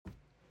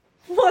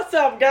What's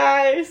up,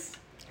 guys?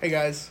 Hey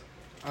guys.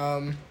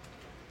 I'm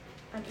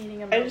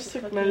eating a I just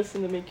took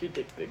medicine to make your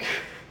dick bigger.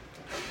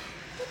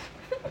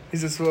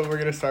 Is this what we're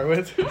gonna start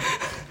with?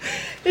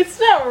 It's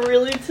not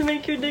really to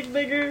make your dick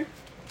bigger,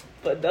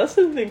 but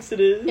Dustin thinks it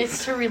is.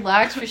 It's to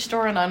relax,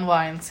 restore, and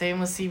unwind. Same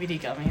with CBD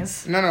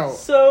gummies. No.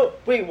 So,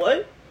 wait,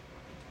 what?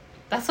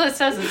 That's what it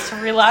says. It's to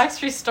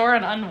relax, restore,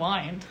 and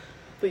unwind.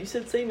 But you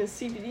said same as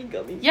CBD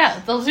gummies. Yeah,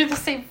 they'll do the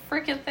same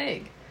freaking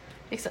thing.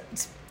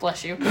 Except,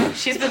 bless you.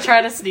 She's been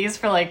trying to sneeze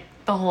for like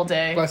the whole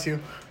day. Bless you.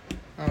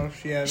 Oh,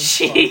 yeah.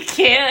 She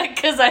can't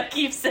because I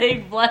keep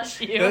saying bless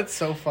you. That's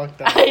so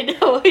fucked up. I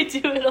know, I do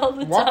it all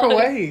the Walk time.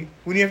 away.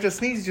 When you have to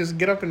sneeze, just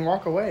get up and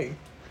walk away.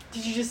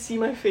 Did you just see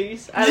my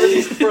face? I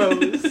literally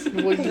froze.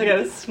 Well, I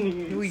gotta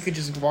sneeze. You could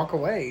just walk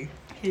away.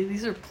 Hey,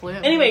 these are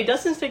plants. Anyway,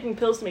 Dustin's taking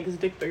pills to make his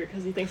dick bigger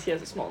because he thinks he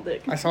has a small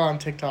dick. I saw it on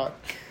TikTok.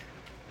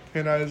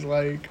 And I was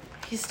like,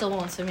 He still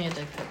won't send me a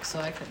dick pic, so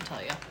I couldn't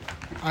tell you.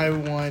 I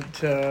want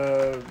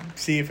to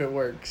see if it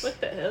works.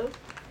 What the hell?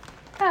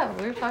 Yeah,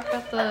 we were talking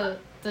about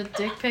the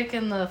dick pic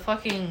and the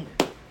fucking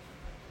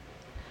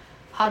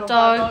hot Little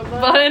dog,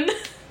 bun.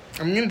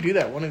 I'm gonna do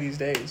that one of these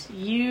days.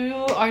 You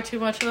are too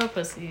much of a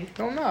pussy.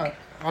 No, I'm not.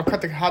 I'll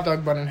cut the hot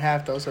dog bun in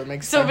half though, so it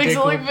makes So it my makes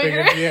dick it look look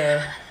bigger?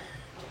 Yeah.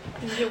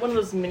 Did you get one of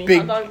those mini Big-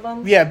 hot dog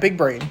buns? Yeah, big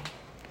brain.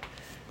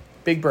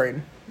 Big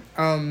brain.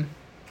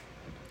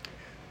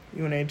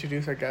 You wanna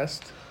introduce our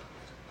guest?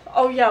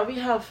 Oh yeah, we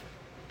have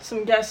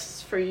some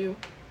guests for you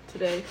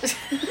today.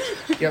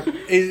 Yep.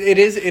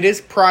 It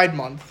is Pride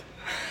Month.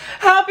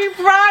 Happy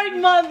Pride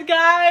Month,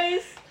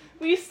 guys!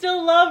 We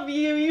still love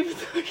you, even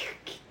though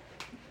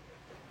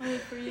you're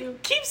For you.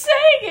 Keep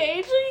saying it,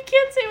 Angel. You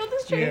can't say it with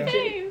a straight Yeah.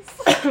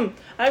 face.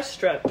 I have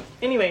strep.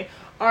 Anyway,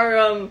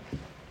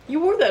 you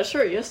wore that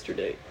shirt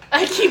yesterday.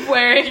 I keep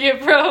wearing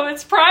it, bro.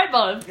 It's Pride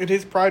Month. It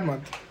is Pride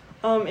Month.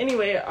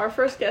 Anyway, our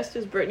first guest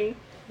is Brittany.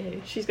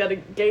 She's got a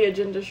gay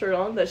agenda shirt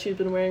on that she's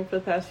been wearing for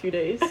the past few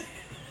days.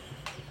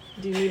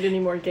 Do you need any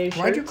more gay shirts?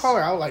 Why'd you call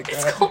her out like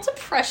It's that? called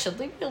depression.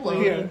 Leave me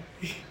alone.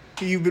 Yeah.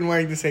 You've been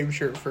wearing the same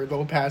shirt for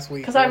the past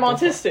week. Because I'm What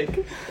the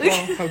autistic.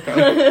 fuck? Oh,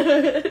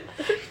 okay.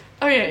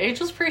 Oh yeah,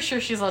 Angel's pretty sure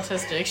she's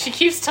autistic. She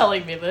keeps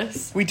telling me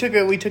this. We took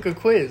a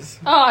quiz.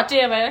 Oh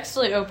damn! I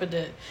accidentally opened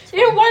it.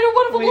 Ew, why do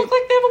one of them Wait, look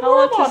like they have a How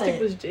worm on autistic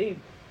it? was Jade?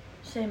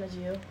 Same as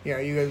you. Yeah,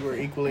 you guys were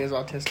equally as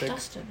autistic.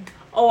 Dustin.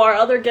 Oh, our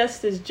other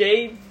guest is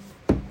Jade.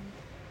 Oh,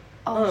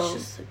 Oh.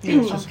 it's just Yeah,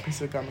 it's just a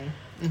piece of gummy.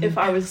 If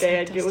I was gay,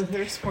 I'd get with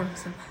her.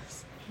 Swarms in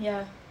this.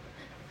 yeah.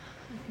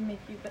 I can make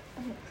you better.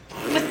 I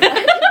can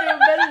do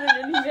better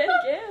than any man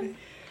can.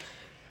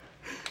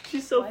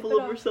 She's so Wipe full it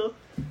of off. herself.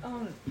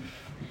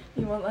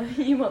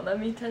 You won't let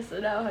me test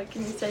it out. How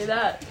can you say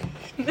that?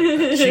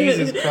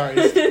 Jesus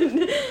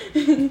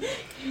Christ.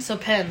 So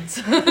pens.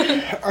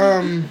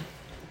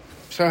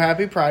 So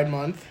happy Pride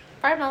Month.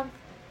 Pride Month.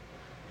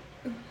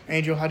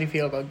 Angel, how do you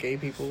feel about gay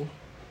people?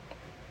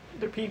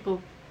 They're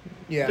people.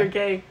 Yeah. They're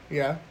gay.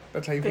 Yeah.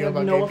 That's how you They feel have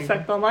about no gay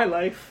effect people. on my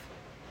life.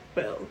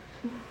 Well,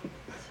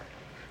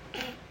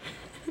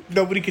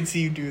 Nobody can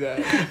see you do that.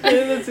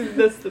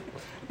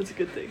 that's a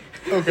good thing.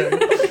 Okay.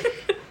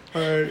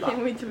 Alright.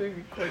 Can't wait till we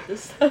record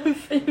this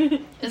stuff.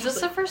 Is this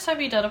the first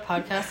time you've done a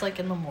podcast like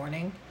in the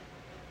morning?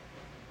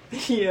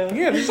 Yeah.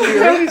 Yeah, this is the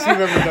earliest you've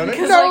ever done it.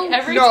 'Cause, No, like,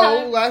 every no,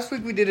 time- last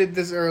week we did it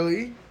this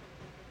early.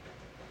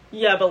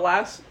 Yeah, but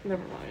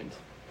never mind.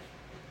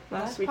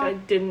 Last Last week pod- I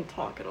didn't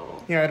talk at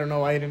all. Yeah, I don't know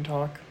why I didn't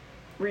talk.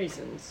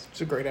 Reasons.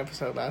 It's a great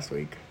episode last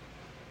week.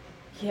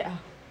 Yeah.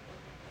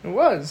 It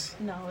was.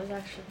 No, it was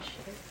actually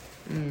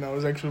shit. No, it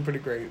was actually pretty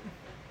great.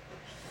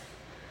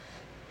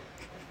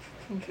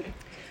 Okay.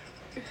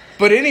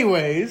 But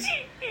anyways,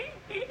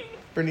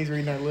 Brittany's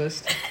reading our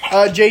list.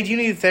 Jade, you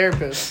need a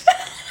therapist.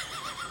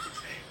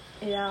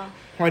 Yeah.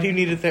 Why do you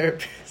need a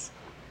therapist?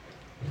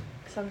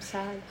 Because I'm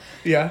sad.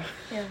 Yeah.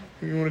 Yeah.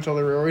 You want to tell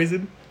the real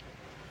reason?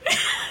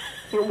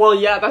 Well,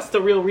 yeah, that's the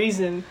real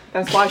reason.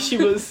 That's why she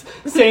was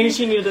saying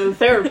she needed a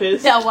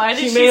therapist. Yeah, why did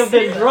she she may have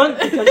say been that? drunk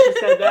because she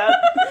said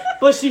that,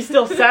 but she's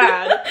still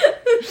sad.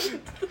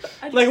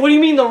 Like, what do you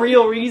mean the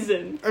real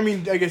reason? I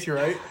mean, I guess you're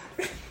right.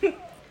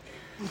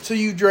 So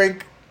you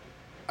drank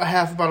a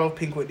half bottle of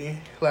Pink Whitney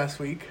last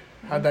week.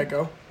 How'd that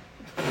go?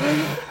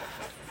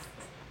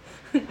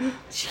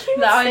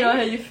 Now I know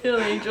how you feel,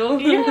 Angel.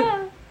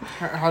 Yeah.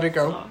 How'd it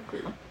go?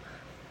 Awkward.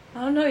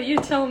 I don't know. You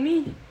tell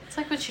me. It's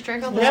like when she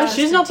drank all the Yeah,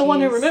 she's not the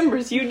one who teas.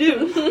 remembers. You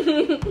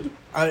do.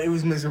 It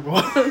was miserable.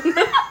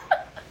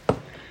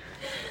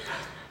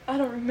 I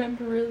don't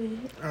remember really.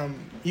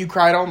 You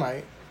cried all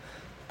night,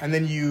 and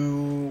then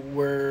you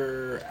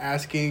were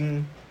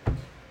asking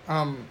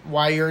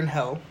why you're in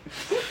hell.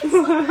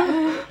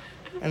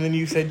 And then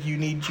you said you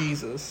need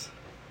Jesus.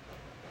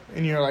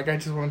 And you're like, I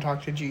just want to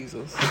talk to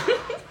Jesus.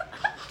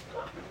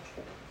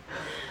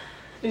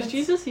 Is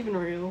Jesus even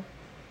real?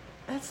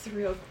 That's the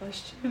real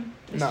question.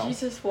 Is No.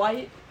 Jesus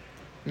white?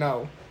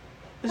 No,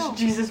 Is No.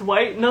 Jesus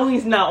white? No,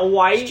 he's not She's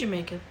white.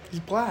 Jamaican. he's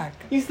black.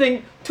 You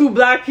think two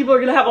black people are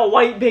gonna have a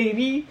white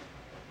baby?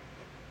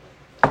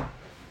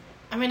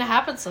 I mean, it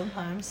happens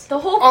sometimes. The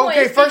whole point.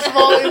 Okay, is first of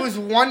all, it was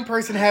one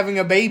person having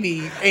a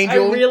baby.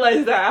 Angel. I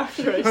realized that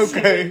after I said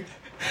Okay. it.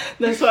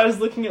 That's why I was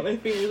looking at my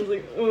fingers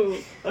like, oh,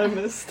 I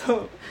messed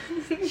up.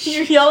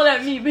 You're yelling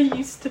at me, but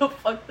you still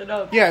fucked it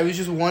up. Yeah, it was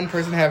just one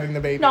person having the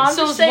baby. No, I'm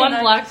So just was saying one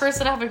that black just-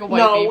 person having a white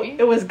No, baby?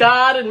 it was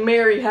God and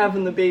Mary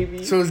having the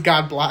baby. So is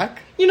God black?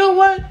 You know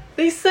what?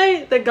 They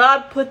say that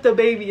God put the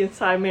baby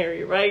inside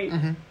Mary, right?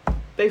 Mhm.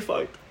 They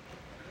fucked.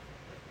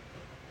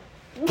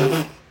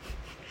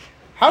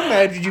 How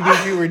mad would you be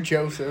if you were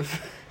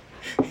Joseph?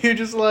 You're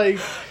just like,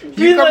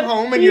 Be you come like-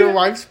 home and be your like-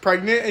 wife's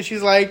pregnant, and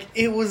she's like,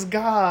 it was It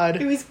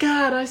God. was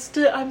God.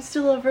 I'm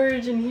still a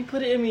virgin. He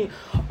put it in me.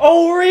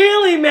 Oh,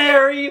 really,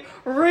 Mary?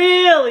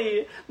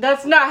 Really?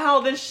 That's not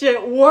how this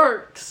shit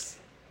works.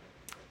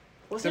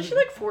 Wasn't she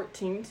like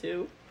 14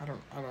 too? I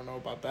don't know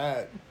about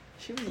that.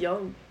 She was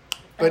young.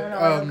 But I don't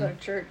know. I don't go to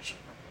church.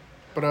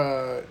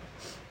 but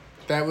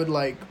that would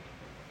like,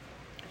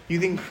 you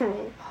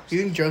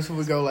think Joseph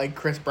would go like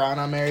Chris Brown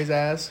on Mary's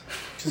ass,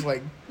 just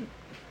like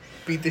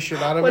beat the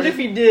shit out of What her? if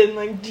he did? And,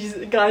 like,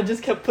 Jesus, God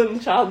just kept putting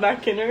the child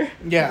back in her.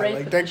 Yeah, Rape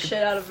like the that.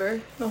 shit out of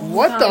her. the whole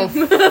What time.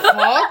 the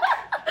fuck?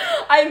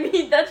 I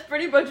mean, that's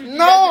pretty much what you No,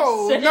 guys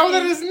are saying. no,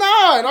 that is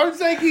not. I'm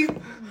saying he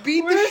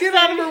beat the We're shit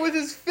out of her with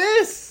his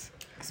fists.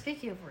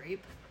 Speaking of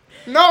rape.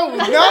 No,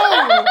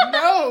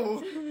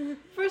 no.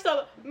 First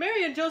off,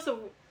 Mary and Joseph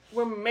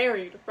were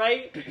married,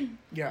 right?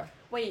 Yeah.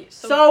 Wait,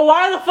 So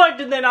why the fuck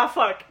did they not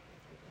fuck?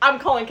 I'm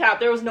calling cap.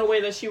 There was no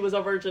way that she was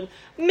a virgin.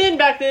 Men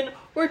back then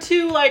were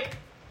too, like,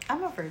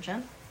 I'm a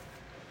virgin.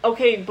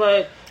 okay,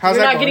 but How's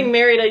you're that not going? getting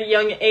married at a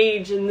young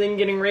age and then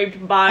getting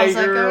raped by How's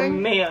that your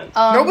going? man.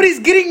 Nobody's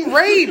getting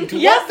raped.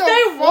 Yes, What the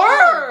they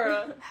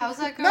fuck? were. How's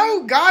that going?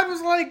 No, God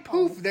was like,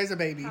 poof, there's a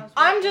baby.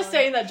 I'm just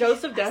saying that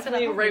Joseph I said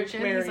definitely I'm a raped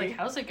virgin. Mary. He's like,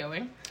 how's it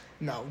going?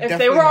 No, if they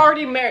definitely were not.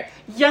 already married,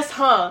 yes,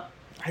 huh?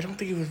 I don't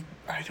think it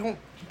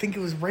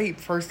was rape.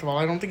 First of all,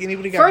 I don't think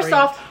anybody got First raped.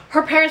 off,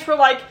 her parents were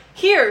like,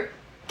 "Here,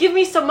 give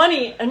me some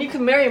money, and you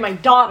can marry my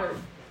daughter."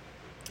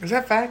 Is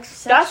that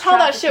facts? That's how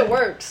that shit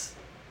works.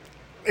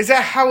 Is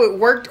that how it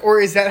worked, or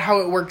is that how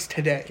it works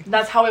today?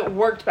 That's how it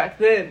worked back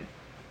then.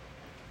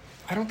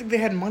 I don't think they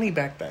had money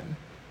back then.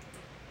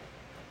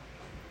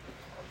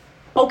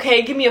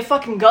 Okay, give me a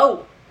fucking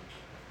goat.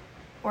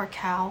 Or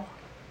cow.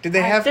 Did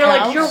they have They're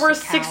cows? like, you're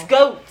worth Cow. 6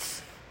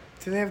 goats.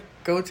 Did they have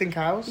goats and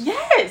cows?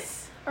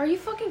 Yes. Are you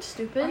fucking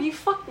stupid? Are you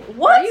fucking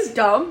what? Are you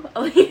dumb?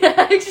 Actually.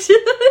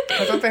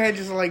 I thought they had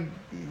just like,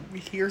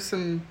 here's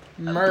some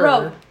myrrh.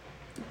 Bro.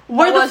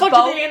 Where That the was fuck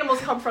both. did the animals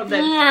come from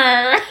then?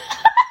 Myrrh.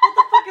 What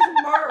the fuck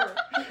is myrrh?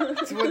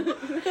 It's what one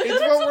of them,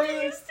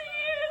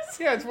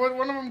 yeah, it's what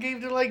one of them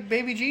gave to like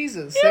baby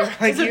Jesus. They're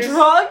like, Is it "Here's-"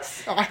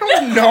 drugs? I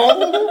don't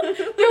know. They're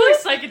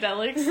like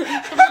psychedelics.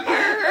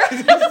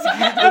 Everything's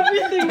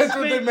That's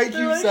what they fake. make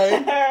They're you like,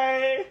 say.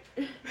 Hey,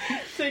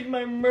 take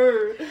my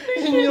myrrh,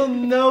 and you'll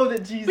know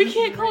that Jesus. We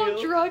can't is call real.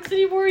 it drugs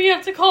anymore. You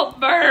have to call it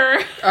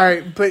myrrh. All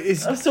right, but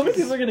it's So many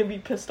people are gonna be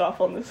pissed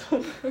off on this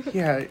one.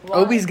 yeah. Why?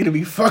 Obi's gonna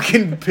be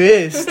fucking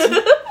pissed.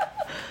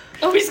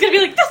 Oh, he's gonna be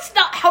like, that's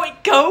not how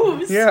it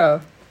goes. Yeah.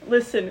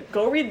 Listen,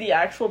 go read the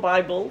actual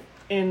Bible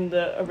in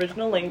the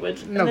original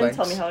language, and No then thanks.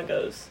 tell me how it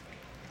goes.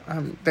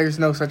 There's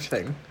no such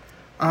thing.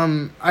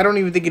 I don't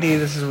even think any of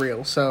this is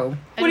real. So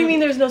What do you mean?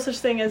 There's no such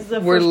thing as the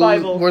we're first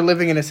Bible? we're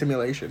living in a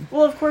simulation.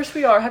 Well, of course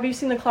we are. Have you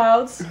seen the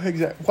clouds?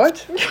 Exactly.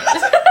 What?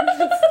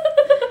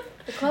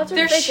 The clouds are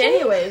They're fake shit.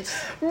 anyways.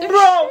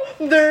 Bro,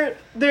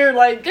 they're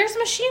like. There's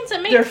machines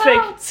that make They're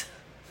clouds.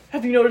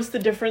 Have you noticed the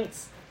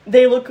difference?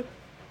 They look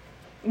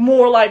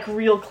more like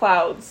real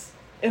clouds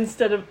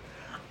instead of.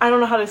 I don't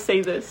know how to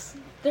say this.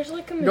 There's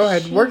like a machine Go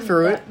ahead, work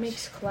through that it.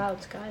 makes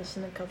clouds, guys,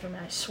 in the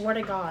government. I swear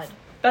to God.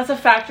 That's a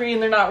factory,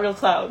 and they're not real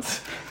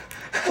clouds.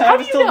 How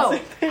do you know?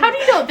 How do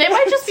you know? They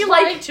might just be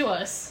Like- lying to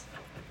us.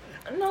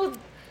 No.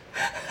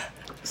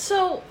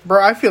 So,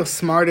 Bro, I feel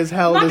smart as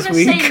hell I'm not this gonna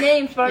week. say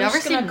names, but You I'm ever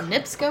just seen gonna.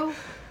 NIPSCO?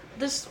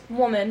 This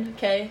woman,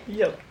 okay,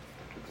 Yep.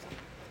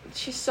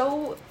 she's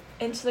so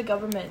into the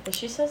government that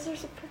she says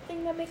there's a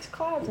thing that makes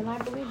clouds, and I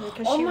believe her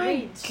because Oh she my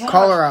reads. God.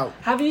 Call her out.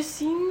 Have you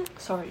seen?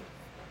 Sorry.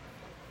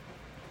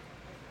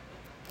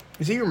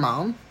 Is it your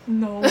mom?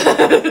 No.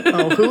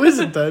 Oh, who is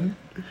it then?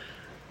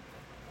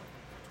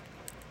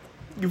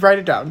 You write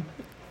it down.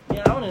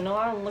 Yeah, I want to know.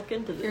 I want to look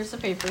into this. Here's the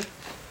paper.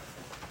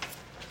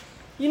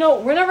 You know,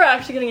 we're never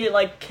actually gonna get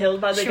like killed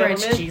by the Sure,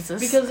 it's government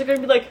Jesus. because they're gonna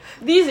be like,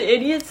 these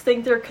idiots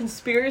think their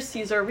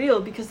conspiracies are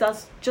real because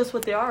that's just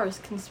what they are, is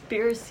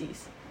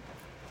conspiracies.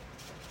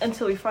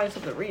 Until we find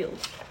something real.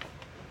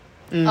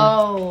 Mm.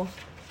 Oh.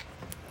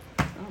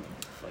 I don't know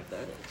what the fuck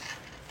that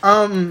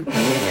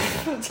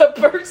is. It's a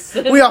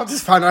person. We all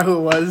just found out who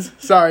it was.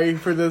 Sorry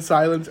for the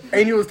silence.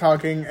 Angel was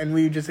talking and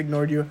we just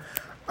ignored you.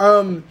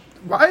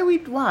 Why do we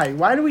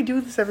do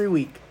this every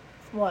week?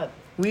 What?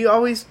 We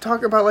always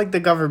talk about like the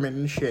government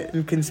and shit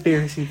and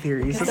conspiracy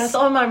theories. That's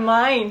on my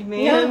mind,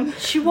 man. Yeah,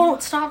 she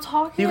won't stop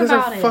talking You guys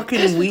about are it.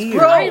 fucking weird.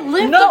 Bro, I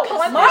live no, the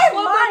country. my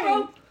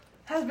mind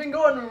has been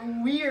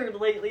going weird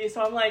lately,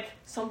 so I'm like,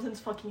 something's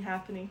fucking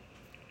happening.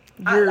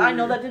 You're- I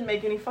know that didn't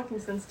make any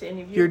fucking sense to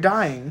any of you. You're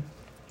dying.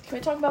 Can we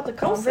talk about the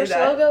Don't say Converse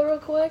that. logo real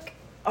quick?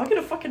 I'll get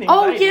a fucking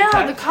Oh invite yeah,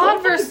 anytime. the Don't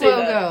Converse fucking say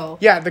that. logo.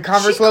 Yeah, the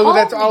Converse She logo called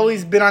that's me.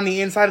 always been on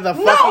the inside of the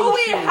No, fucking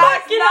it shoe.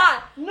 has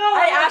not. No,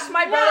 I it asked has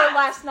my brother not.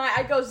 last night.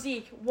 I go,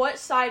 Zeke, what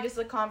side does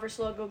the Converse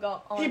logo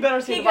go on? He better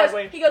say he the goes, right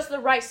way. He goes to the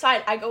right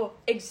side. I go,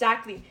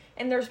 exactly.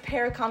 And there's a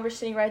pair of Converse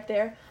sitting right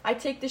there. I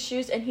take the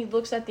shoes and he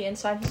looks at the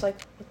inside. He's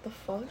like, what the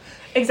fuck?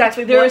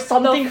 Exactly. There What is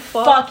something the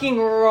fuck? fucking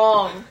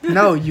wrong.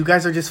 No, you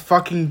guys are just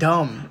fucking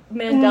dumb.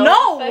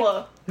 Mandela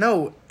effect.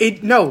 No.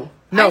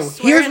 No. I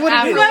swear Here's in what it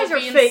Avril is. You guys are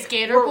Lavigne's fake.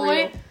 Skater We're Boy,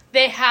 real.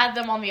 they had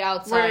them on the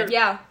outside.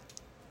 Yeah.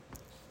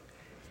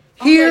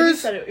 Oh, yeah, you Here's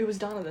said it. It was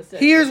Donna that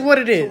said here's what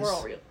it So is. we're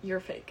all real. You're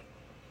fake.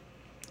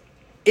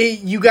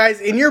 You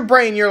guys in your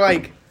brain, you're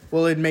like,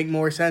 well, it'd make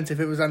more sense if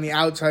it was on the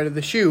outside of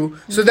the shoe.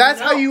 So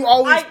that's how No, you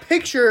always I-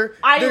 picture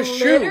I the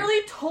shoe.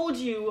 literally told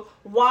you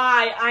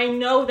why I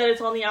know that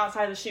it's on the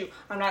outside of the shoe.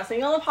 I'm not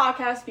saying on the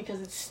podcast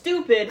because it's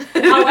stupid.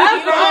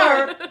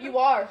 However, You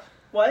are.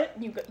 what?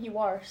 You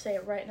are. Say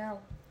it right now.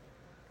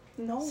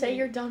 No. Say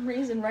your dumb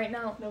reason right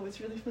now. No, it's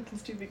really fucking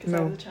stupid because No.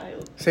 I was a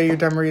child. Say your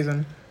dumb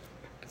reason.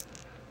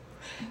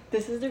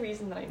 This is the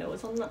reason that I know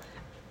it's on the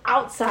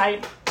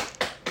outside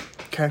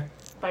Okay.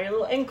 by your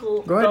little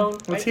ankle Go ahead. bone.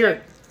 Let's right hear there.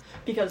 it.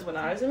 Because when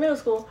I was in middle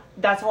school,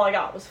 that's all I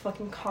got was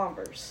fucking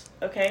Converse.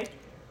 Okay.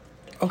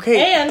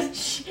 Okay. And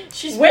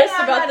She's When pissed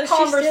I about had this. She's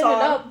Converse standing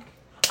on, up.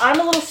 I'm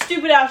a little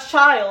stupid ass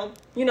child.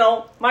 You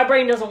know, my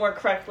brain doesn't work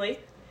correctly.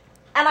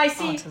 And I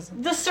see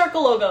Autism. the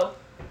circle logo.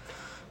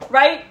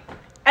 Right?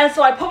 And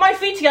so I put my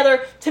feet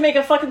together to make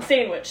a fucking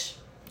sandwich.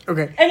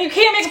 Okay. And you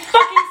can't make a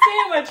fucking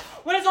sandwich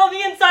when it's on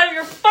the inside of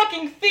your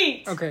fucking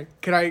feet. Okay.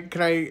 Could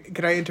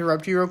I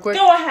interrupt you real quick?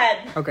 Go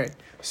ahead. Okay.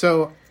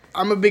 So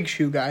I'm a big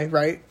shoe guy,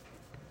 right?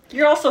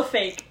 You're also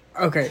fake.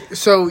 Okay.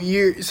 So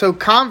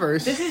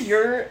Converse. This is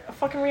your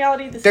fucking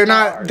reality. This They're is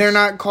not. ours. They're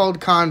not called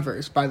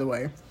Converse, by the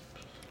way.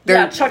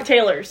 Yeah, Chuck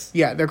Taylor's.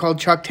 Yeah, they're called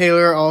Chuck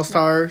Taylor All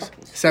Stars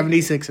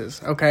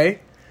 76s,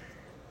 okay?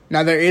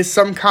 Now, there is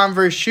some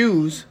Converse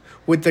shoes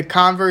with the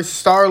Converse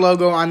star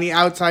logo on the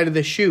outside of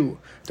the shoe.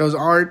 Those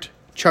aren't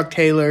Chuck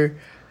Taylor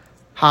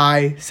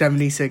High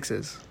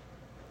 76s.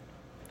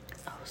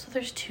 Oh, so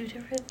there's two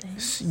different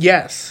things.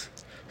 Yes.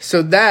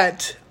 So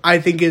that, I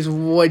think, is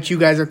what you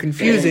guys are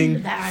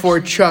confusing That for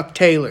actually- Chuck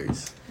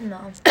Taylors. No.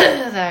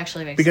 That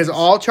actually makes Because sense.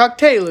 all Chuck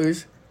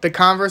Taylors, the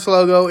Converse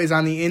logo is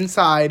on the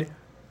inside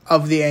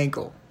of the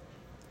ankle.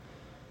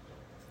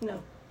 No.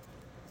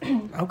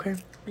 Okay.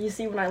 You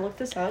see, when I looked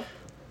this up,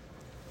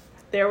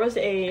 there was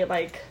a,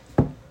 like,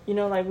 you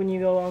know, like when you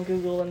go on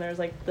Google and there's,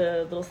 like,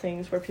 the little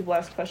things where people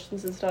ask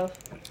questions and stuff.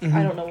 Mm-hmm.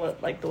 I don't know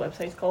what, like, the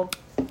website's called.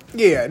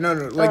 Yeah, no,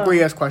 like where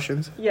you ask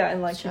questions. Yeah,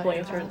 and, like, Should people I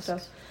answer it and ask?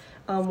 stuff.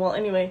 Well,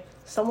 anyway,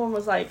 someone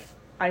was like,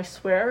 I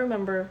swear I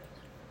remember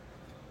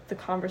the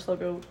Converse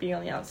logo being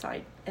on the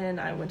outside. And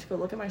I went to go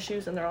look at my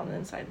shoes and they're on the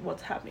inside.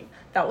 What's happening?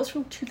 That was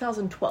from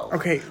 2012.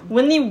 Okay,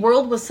 When the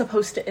world was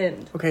supposed to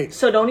end. okay.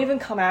 So don't even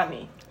come at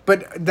me.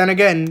 But then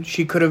again,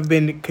 she could have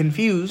been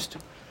confused.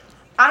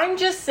 I'm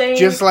just saying.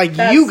 Just like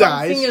that you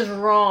guys. something is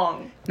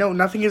wrong. No,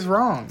 nothing is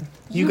wrong.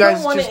 You guys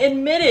don't want just. to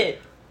admit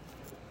it.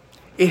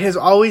 It has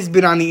always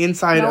been on the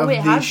inside No, of it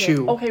the hasn't.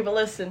 shoe. Okay, but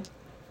listen.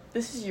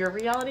 This is your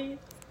reality.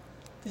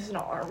 This is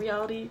not our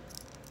reality.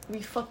 We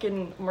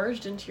fucking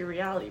merged into your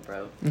reality,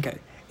 bro. Okay.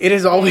 It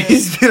has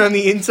always been on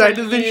the inside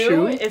For of the you,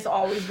 shoe. It's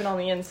always been on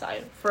the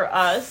inside. For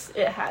us,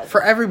 it has.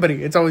 For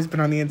everybody, it's always been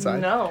on the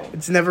inside. No.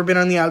 It's never been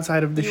on the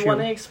outside of the You shoe. want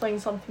to explain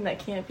something that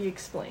can't be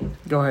explained.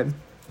 Go ahead.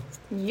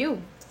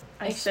 You.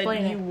 I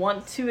Explain said it. you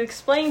want to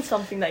explain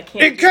something that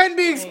can't It can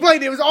be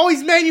explained. It was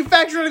always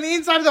manufactured on the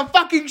inside of the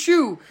fucking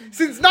shoe.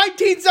 Since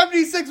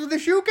 1976 when the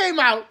shoe came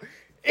out,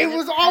 it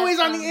was always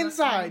on the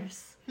inside.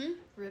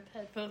 Rip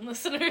headphone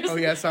listeners. Oh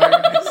yeah, sorry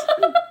guys.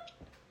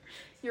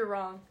 You're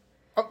wrong.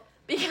 Oh.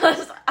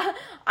 Because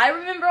I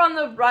remember on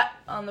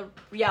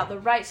the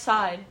right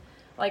side,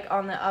 like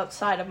on the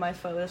outside of my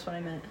foot. That's what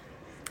I meant.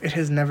 It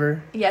has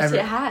never. Yes, ever.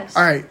 it has.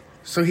 All right.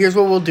 So here's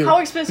what we'll do. How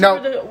expensive No.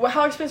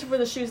 were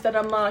the shoes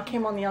that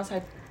came on the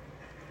outside?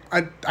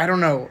 I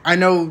don't know. I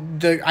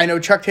know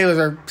Chuck Taylors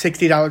are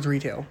 $60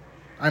 retail.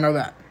 I know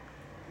that.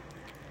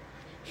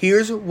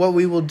 Here's what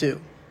we will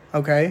do.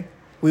 Okay?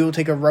 We will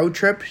take a road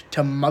trip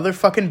to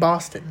motherfucking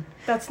Boston.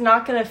 That's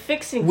not gonna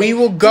fix anything. We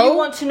will Do go- you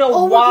want to know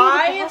Oh, we're going to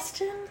why?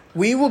 Boston?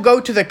 We will go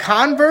to the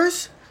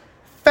Converse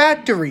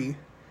factory,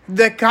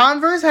 the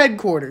Converse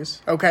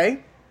headquarters,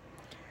 okay?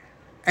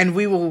 And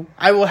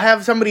I will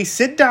have somebody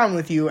sit down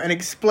with you and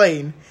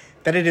explain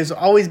that it has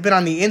always been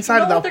on the inside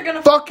You know what of they're the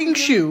gonna fucking do?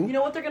 shoe. You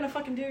know what they're gonna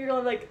fucking do? You're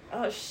gonna be like,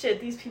 oh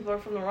shit, these people are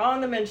from the wrong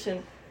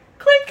dimension.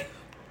 Click.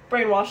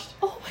 Brainwashed.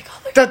 Oh my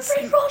god, they're That's-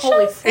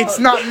 Holy fuck. It's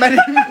not meant.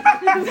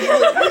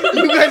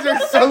 You guys are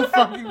so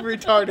fucking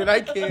retarded.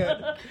 I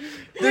can't.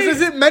 This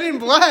isn't Men in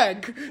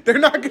Black. They're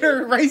not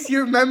gonna erase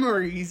your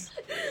memories.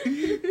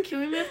 Can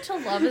we move to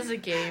Love is a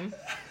Game?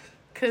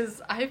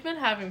 Because I've been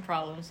having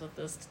problems with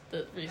this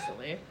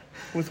recently.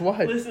 With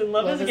what? Listen,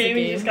 love is a game.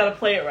 You just gotta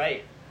play it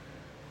right.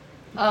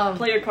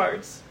 Play your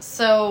cards.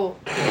 So,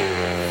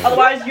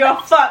 Otherwise, you're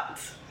fucked.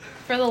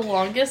 for the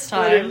longest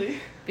time, Literally.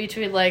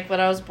 between, like, when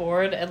I was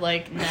bored and,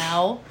 like,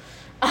 now.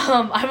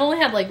 I've only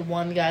had, like,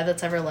 one guy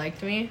that's ever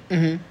liked me.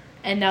 Mm-hmm.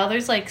 And now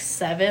there's, like,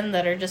 7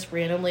 that are just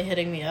randomly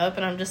hitting me up.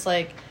 And I'm just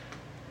like,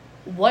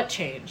 what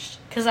changed?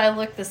 Because I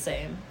look the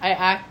same. I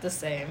act the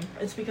same.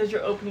 It's because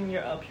you're opening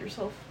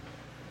yourself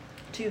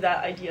to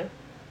that idea.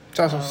 It's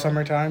also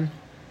summertime.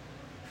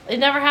 It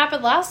never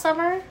happened last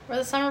summer or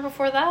the summer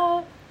before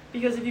that.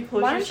 Because if you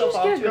close Why don't you yourself just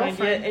off get a to an idea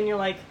girlfriend? and you're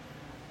like,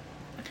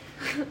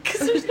 because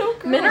there's no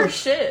girls. Men are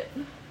shit.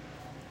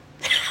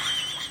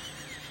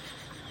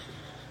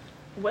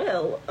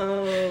 Well,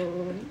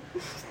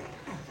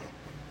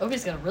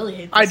 Obi's gonna really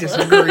hate this I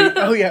one. disagree.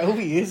 Oh yeah,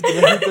 Obi is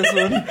gonna hate this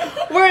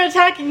one. we're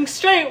attacking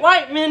straight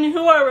white men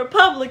who are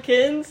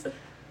Republicans.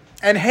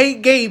 And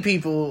hate gay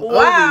people.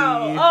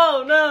 Wow. Obi.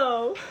 Oh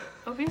no.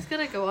 Obi's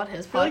gonna go on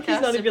his I feel like he's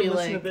podcast not and even be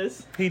listening like, to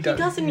this. He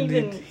doesn't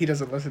even. He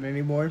doesn't listen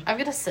anymore. I'm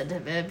gonna send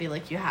him in and be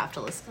like, you have to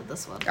listen to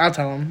this one. I'll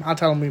tell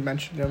him. We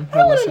mentioned him.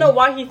 I want to know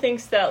why he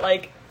thinks that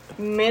like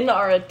men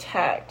are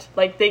attacked.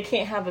 Like they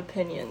can't have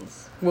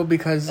opinions Well,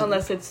 because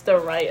unless it's the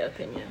right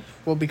opinion.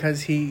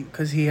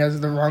 he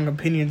has the wrong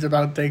opinions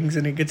about things,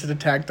 and he gets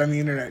attacked on the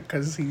internet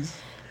because he's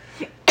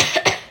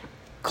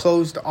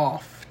closed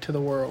off to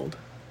the world.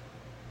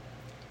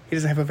 He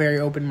doesn't have a very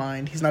open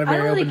mind. He's not a I very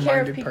don't really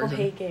care if open-minded people person.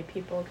 hate gay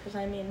people, because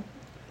I mean,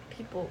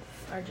 people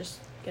are just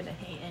gonna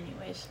hate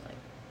anyways. Like,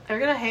 They're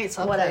gonna hate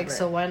something, Whatever.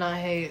 so why not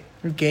hate?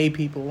 Gay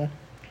people.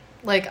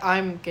 Like,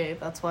 I'm gay,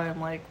 that's why I'm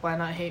like, why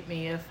not hate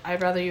me? If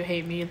I'd rather you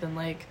hate me than,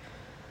 like,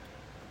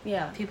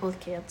 yeah. people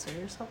with cancer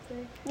or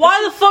something. Why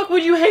the fuck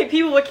would you hate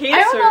people with cancer?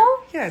 I don't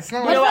know. Yeah, it's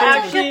not You know, like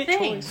That's actually- a good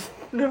thing.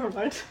 Never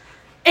mind.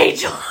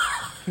 Angel.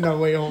 No,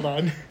 wait, hold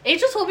on.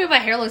 Angel told me my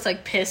hair looks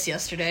like piss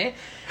yesterday.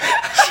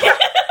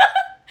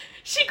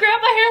 She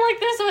grabbed my hair like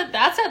this and went,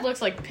 that side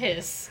looks like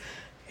piss.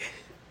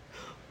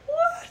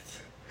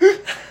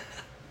 What?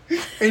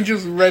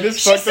 Angel's red as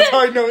She fuck. That's said-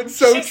 how I know it's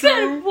so she true.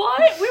 said,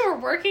 what? We were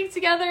working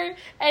together,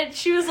 and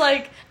she was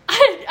like,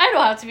 I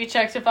don't have to be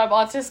checked if I'm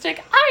autistic.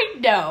 I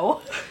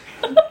know.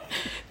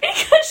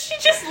 Because she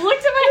just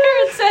looked at my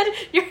hair and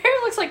said, your hair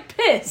looks like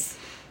piss.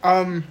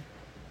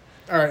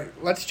 Alright,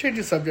 let's change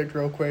the subject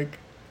real quick.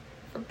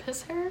 From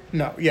piss hair?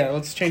 No, yeah,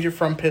 let's change it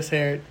from piss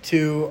hair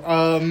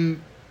to,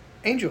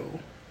 Angel.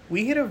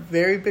 We hit a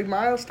very big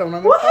milestone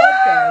on the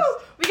podcast.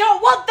 Woohoo! We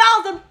got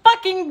 1,000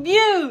 fucking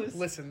views.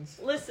 Listens.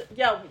 Listen,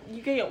 yeah,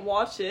 you can't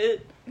watch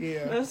it.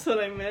 Yeah. That's what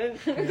I meant.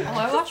 Oh,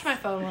 I watch my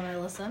phone when I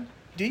listen.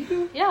 Do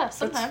you? Yeah,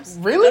 sometimes.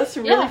 Really? That's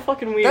really Yeah.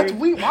 fucking weird. That's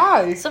weird.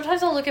 Why?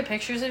 Sometimes I'll look at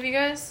pictures of you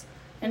guys.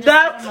 And just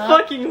That's put 'em up.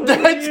 fucking weird.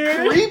 That's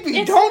creepy.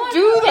 It's Don't someone-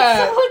 do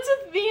that. It's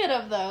with me in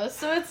them, though.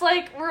 So it's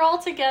like, we're all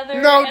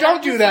together. No, and don't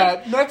I'm do just that.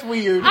 like, That's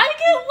weird. I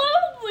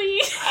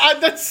get lonely.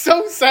 That's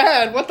so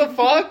sad. What the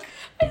fuck?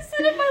 I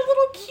sit in my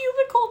little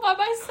cubicle by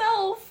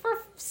myself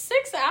for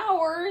 6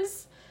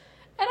 hours.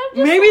 And I'm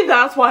just Maybe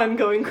that's why I'm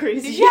going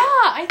crazy. Yeah,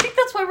 I think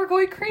that's why we're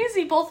going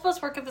crazy. Both of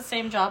us work at the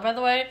same job, by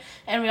the way,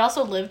 and we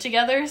also live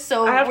together.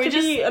 So I have we to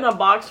just be in a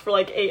box for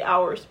like 8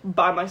 hours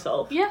by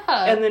myself. yeah,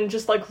 And then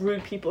just like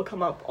rude people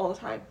come up all the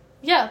time.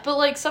 yeah. But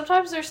like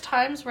sometimes there's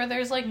times where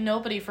there's like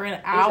nobody for an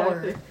hour.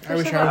 Exactly. I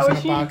wish For I was 7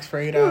 in a hours, box for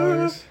 8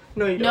 hours.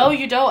 No, you don't. No,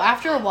 you don't.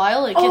 After a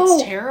while, it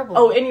gets terrible.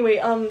 Oh, anyway,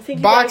 thank you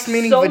Box guys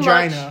meaning so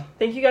vagina. much.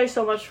 Thank you guys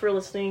so much for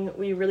listening.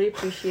 We really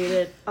appreciate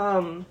it.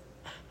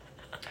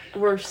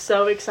 We're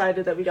so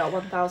excited that we got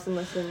 1,000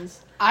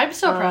 listens. I'm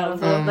so proud of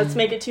them. Let's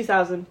make it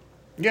 2,000.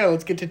 Yeah,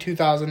 let's get to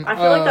 2,000. I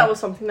feel like that was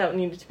something that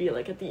needed to be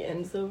like at the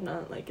ends though,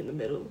 not like in the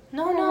middle.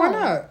 No, Oh, no, why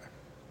not?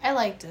 I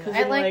liked it. 'Cause I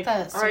then, like like,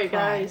 that. all right, surprise.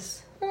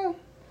 guys. Well,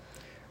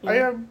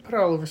 I put it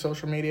all over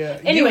social media.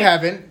 Anyway. You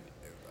haven't.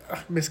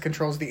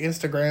 Miscontrols the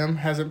Instagram.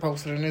 Hasn't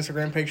posted an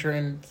Instagram picture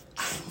in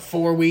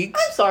 4 weeks.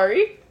 I'm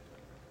sorry.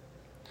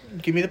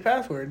 Give me the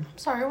password. I'm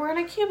sorry, we're in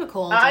a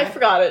cubicle. all I day.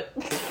 forgot it.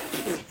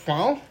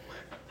 Well,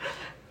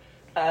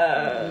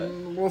 Uh,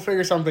 we'll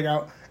figure something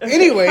out. Okay.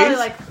 Anyways, Probably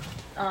like,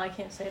 oh, I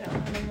can't say it out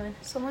loud. Never mind.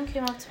 Someone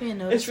came up to me and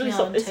noticed it's really me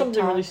on it's something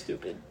TikTok. really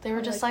stupid. They were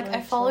I just like like, I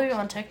live follow you sucks.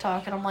 on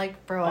TikTok, and I'm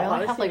like, bro, I Oh,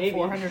 only have honestly, like maybe.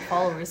 400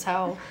 followers.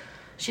 How?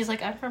 She's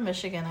like, I'm from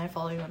Michigan. I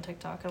follow you on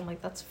TikTok. I'm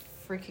like, that's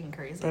freaking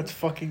crazy. that's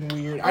fucking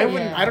weird. Oh, I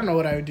wouldn't. yeah. I don't know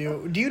what I would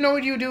do. Do you know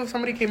what you would do if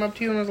somebody came up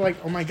to you and was like,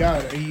 "Oh my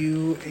god, are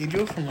you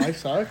Angel from Life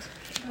Sucks?"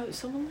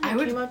 Someone I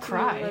would came up to me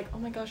cry. and like, oh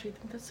my gosh, I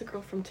think that's the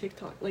girl from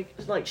TikTok.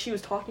 Like she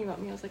was talking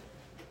about me. I was like,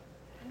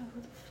 I know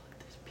who the fuck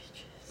this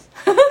bitch is.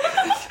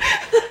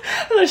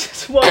 And I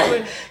just walked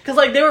away because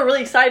like they were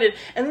really excited.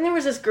 And then there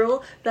was this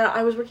girl that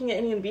I was working at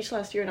Indian Beach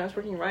last year, and I was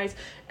working Rise,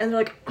 and they're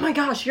like, oh my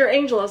gosh, you're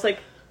Angel. I was like,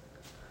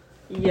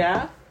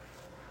 yeah.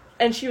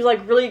 And she was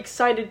like really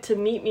excited to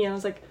meet me. And I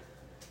was like,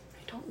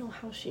 I don't know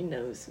how she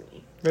knows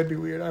me. That'd be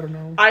weird. I don't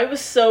know. I was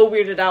so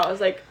weirded out. I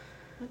was like,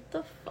 what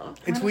the fuck?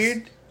 It's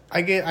weird.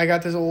 I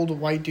got this old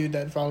white dude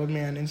that followed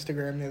me on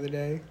Instagram the other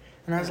day,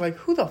 and I was like,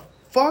 "Who the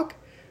fuck?"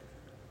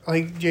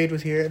 Like Jade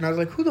was here, and I was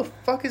like, "Who the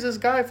fuck is this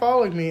guy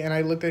following me?" And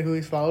I looked at who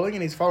he's following,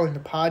 and he's following the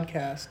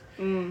podcast,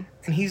 and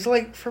he's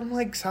like from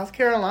like South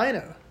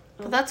Carolina.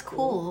 But that's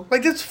cool.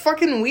 Like that's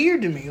fucking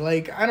weird to me.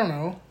 Like I don't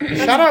know.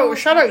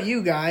 Shout out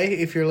you guy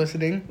if you're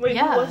listening. Wait,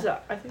 Yeah. who was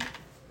that? I think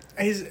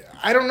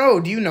I don't know.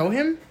 Do you know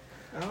him?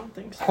 I don't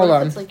think so. Hold What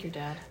if on. It's like your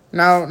dad.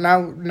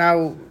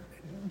 Now,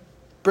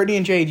 Brittany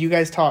and Jade, you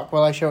guys talk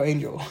while I show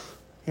Angel.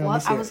 You want What?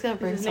 to see I was it? gonna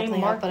bring Is his name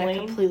something Mark up, but I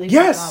Lane? completely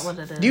Yes. forgot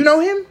what it is. Do you know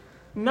him?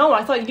 No,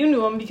 I thought you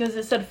knew him because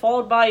it said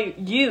followed by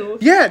you.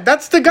 Yeah,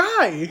 that's the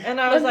guy. And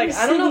I was like,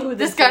 I don't know who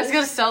This this guy's is.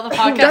 gonna sell the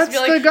podcast That's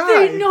and be like, the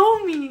guy. they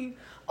know me.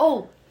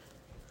 Oh,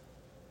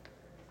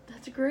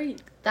 That's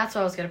great. that's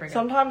what I was gonna bring up.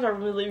 Sometimes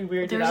I'm really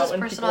weirded There was out this when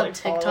person people on like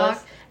follow TikTok,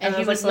 us, and I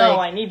he was like, no,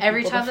 like, I need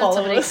every people time to that follow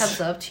somebody us.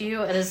 comes up to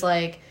you and is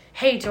like,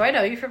 hey, do I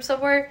know you from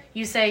somewhere?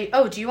 You say,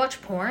 oh, do you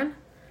watch porn?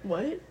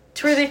 What?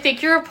 To where they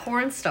think you're a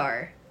porn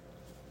star.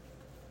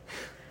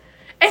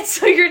 And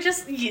so you're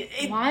just,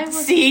 Why would-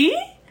 see?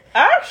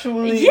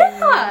 Actually,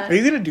 Yeah. Are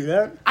you gonna do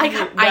that? I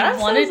That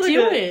want to sounds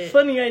do like a it.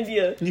 Funny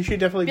idea. You should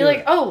definitely Be do like,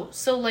 it. oh,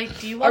 so like,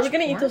 do you watch Are we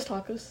gonna porn? eat those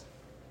tacos?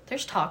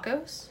 There's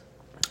tacos.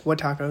 What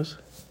tacos?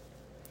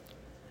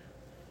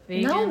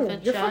 Vegan No,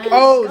 vagina. you're fucking-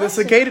 Oh, the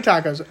disgusting. cicada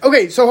tacos.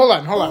 Okay, so hold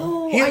on.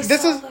 Oh, Here- I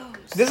this saw is those.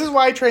 this is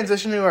why I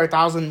transitioned to our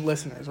 1,000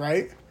 listeners,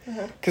 right?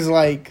 Because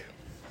like,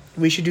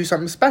 we should do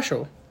something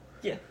special.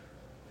 Yeah.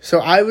 So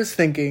I was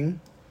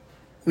thinking,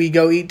 we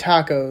go eat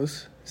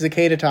tacos,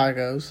 cicada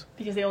tacos,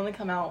 Because they only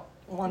come out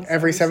once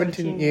every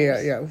 17. Yeah,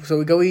 years. yeah. So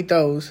we go eat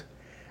those,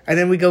 and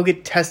then we go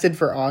get tested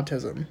for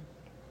autism.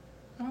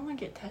 I don't want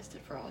to get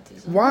tested for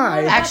autism.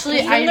 Why? Actually,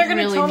 Because I then they're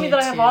gonna really tell me need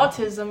that I have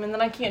to. autism, and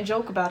then I can't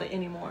joke about it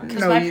anymore.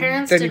 Because No, my you-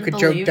 parents then you didn't could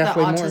joke believe that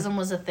definitely more. autism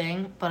was a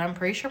thing, but I'm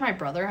pretty sure my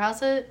brother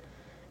has it,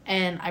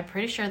 and I'm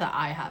pretty sure that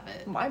I have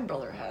it. My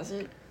brother has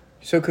it.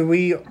 So could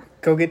we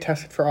go get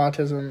tested for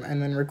autism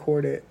and then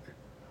record it?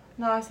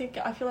 No, I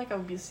feel like I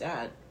would be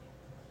sad.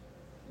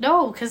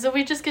 No, because then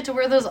we just get to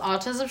wear those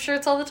autism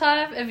shirts all the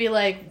time and be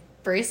like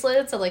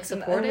bracelets and like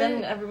And support then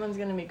it. everyone's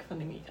gonna make fun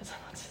of me because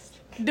I'm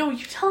autistic. No,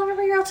 you tell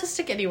everybody you're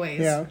autistic anyways.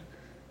 Yeah.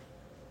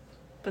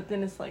 But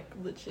then it's like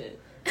legit.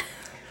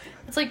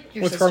 It's like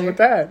your What's sister. wrong with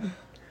that? Yeah,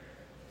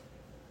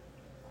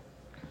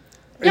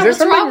 Is there what's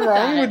something wrong with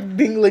wrong that? with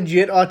being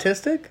legit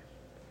autistic?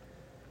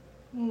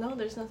 No,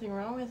 there's nothing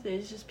wrong with it.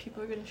 It's just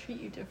people are gonna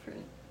treat you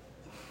different.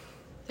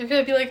 They're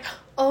gonna be like,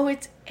 oh,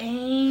 it's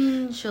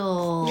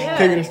Angel. Yeah.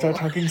 They're gonna start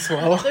talking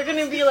slow. They're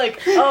gonna be like,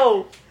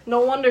 oh,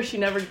 no wonder she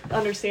never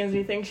understands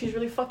anything. She's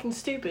really fucking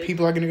stupid.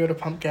 People are gonna go to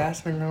pump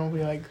gas and they're gonna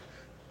be like,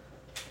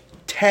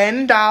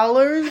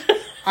 $10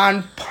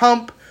 on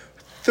pump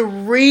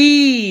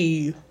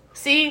 3.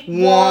 See?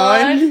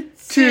 1,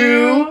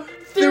 2,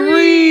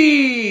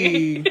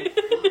 3.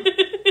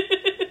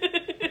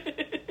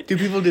 Do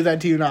people do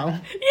that to you now?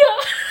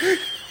 Yeah.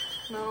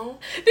 No.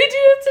 They do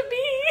it to me.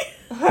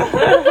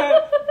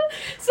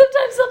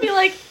 Sometimes they'll be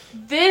like,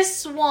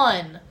 this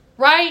one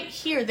right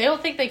here. They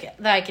don't think that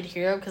I can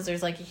hear them because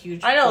there's like a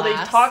huge I know,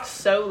 glass. they talk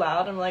so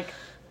loud. I'm like,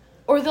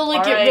 Or they'll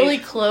like get Alright. really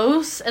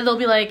close and they'll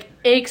be like,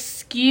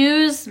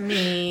 excuse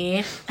me.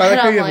 I like and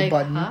how I'm you have a like,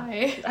 button.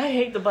 hi. I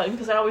hate the button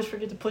because I always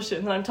forget to push it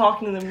and then I'm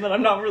talking to them, but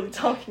I'm not really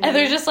talking to And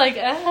they're them. just like,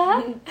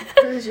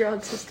 There's your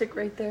autistic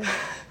right there.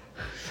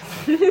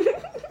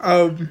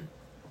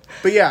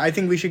 But yeah, I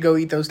think we should go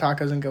eat those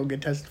tacos and go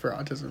get tested for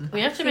autism.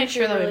 We have to think make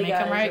sure you that we really make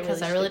them guys right are because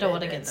really I really don't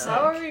want to stupid get right sick. now.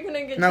 How are you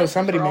gonna get No, tested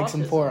somebody for makes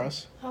them for autism?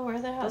 us. Oh, where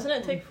are they at? Doesn't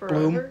it take forever?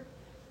 Bloom.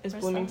 It's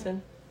Where's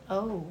Bloomington.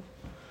 Oh.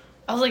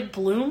 I was like,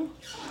 Bloom?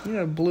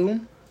 Yeah,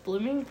 Bloom.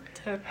 Bloomington?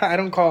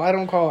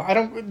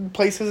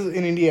 Places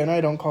in Indiana,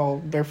 I don't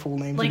call their full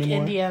names Like anymore.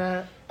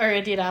 Indiana, or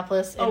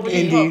Indianapolis. Oh, what do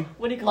Indy. you Indy. call,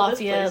 what do you call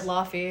Lafayette, this place?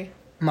 Lafayette.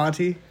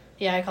 Monty.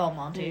 Yeah, I call it Me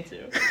Monty.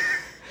 too.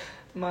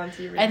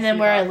 Monty. And then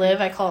where I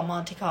live, I call it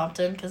Monty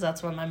Compton because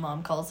that's what my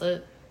mom calls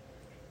it.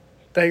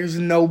 There's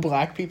no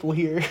black people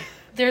here.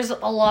 There's a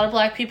lot of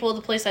black people at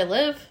the place I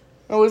live.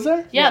 Oh, is there?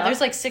 Yeah, Yeah.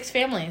 there's like 6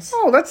 families.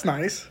 Oh, that's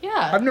nice.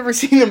 Yeah, I've never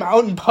seen them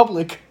out in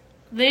public.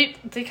 they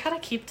kind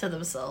of keep to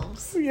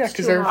themselves. Yeah, because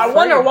too they're. hot. I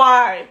wonder afraid.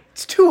 why.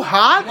 It's too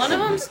hot.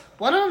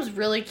 One of them's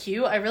really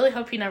cute. I really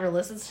hope he never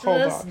listens to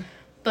Hold this. on.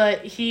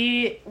 But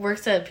he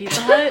works at Pizza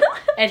Hut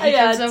and he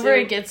Yeah, comes over too.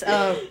 and gets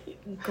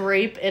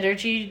grape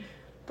energy,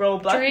 Bro,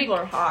 black Drink. people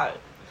are hot.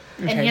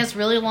 and Okay. he has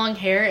really long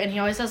hair and he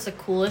always has the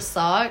coolest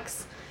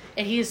socks,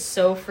 and he is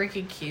so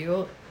freaking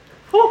cute.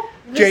 Whew.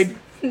 Jade,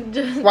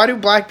 why do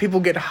black people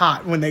get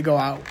hot when they go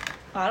out?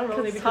 I don't know,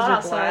 maybe It's because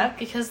hot they're black.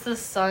 Because the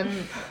sun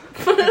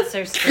hits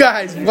their skin.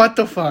 Guys, what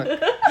the fuck?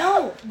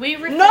 No, we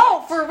reflect.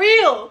 No, for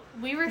real!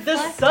 we The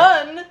reflect.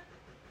 sun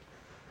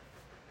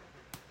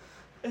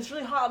it's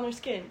really hot on their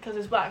skin because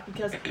it's black,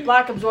 because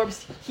black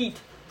absorbs heat.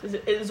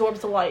 It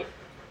absorbs the light.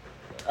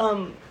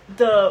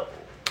 The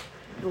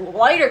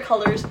lighter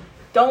colors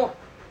don't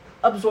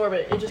absorb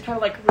it. It just kind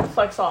of like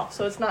reflects off,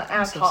 so it's not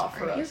as so hot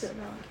sorry. for Here's us. it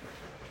now.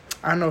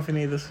 I don't know if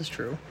any of this is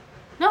true.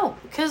 No,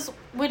 because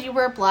when you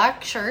wear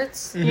black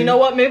shirts. You know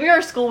what? Maybe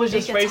our school was It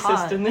just gets racist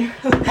hot. in there.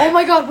 Oh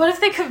my god, what if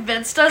they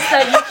convinced us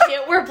that you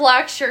can't wear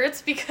black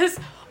shirts because.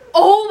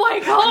 Oh my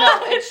No,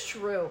 god! it's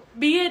true.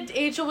 Me and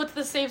Angel went to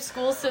the same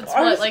school since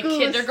Our what, like school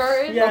is-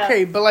 kindergarten? Yeah.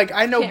 Okay, but like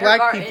I know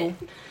black Kindergarten.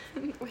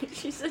 people. Wait,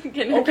 she said Okay,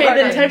 kindergarten.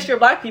 then text your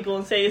black people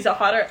and say, is it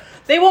hotter?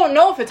 They won't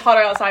know if it's hotter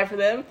outside for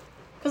them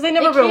because they've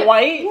never They been can't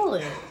white. feel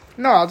it.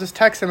 No, I'll just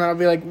text them and I'll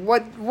be like,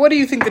 what do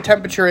you think the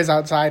temperature is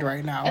outside right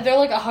And now? they're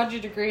like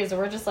 100 degrees, and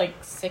we're just like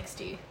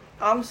 60.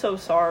 I'm so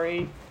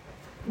sorry.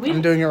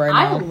 I'm doing it right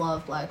I now.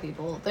 love black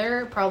people.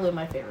 They're probably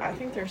my favorite. I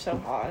think they're so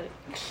hot.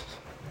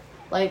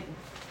 Like,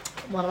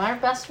 one of our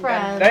best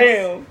friends.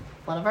 Damn.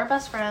 One of our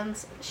best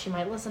friends. She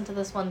might listen to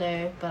this one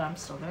day, but I'm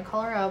still gonna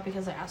call her out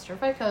because I asked her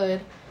if I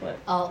could.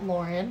 What?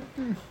 Lauren.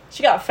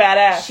 She got a fat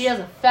ass. She has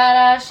a fat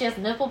ass. She has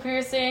nipple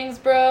piercings,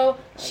 bro.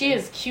 She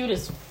is cute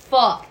as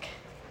fuck.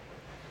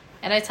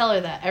 And I tell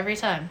her that every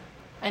time.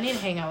 I need to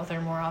hang out with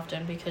her more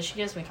often because she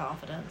gives me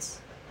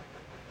confidence.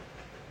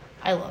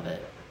 I love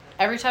it.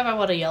 Every time I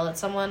want to yell at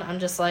someone, I'm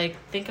just like,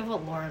 think of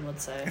what Lauren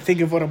would say.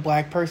 Think of what a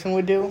black person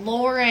would do.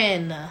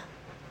 Lauren.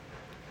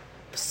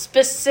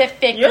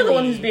 Specifically. You're the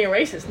one who's being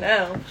racist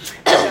now.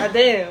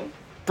 Goddamn.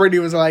 Brittany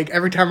was like,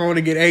 every time I want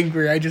to get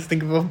angry, I just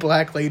think of a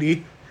black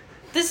lady.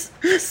 This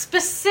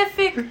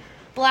specific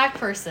black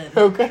person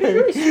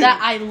Okay. that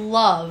I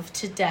love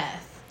to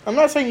death. I'm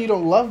not saying you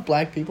don't love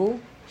black people.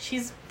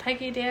 She's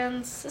Peggy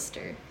Dan's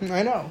sister.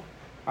 I know.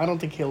 I don't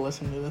think he'll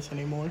listen to this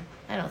anymore.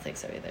 I don't think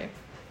so either.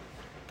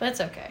 But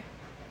it's okay.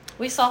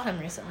 We saw him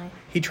recently.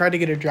 He tried to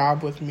get a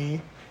job with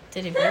me.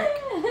 Did he work?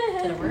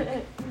 Did it work?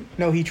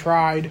 No, he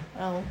tried.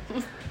 Oh.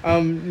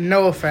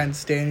 No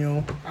offense,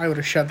 Daniel. I would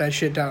have shut that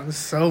shit down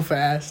so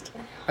fast.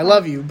 I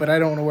love you, but I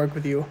don't want to work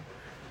with you.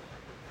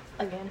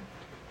 Again.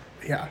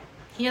 Yeah.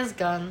 He has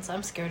guns.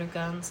 I'm scared of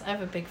guns. I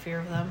have a big fear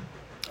of them.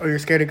 Oh, you're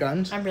scared of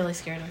guns? I'm really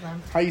scared of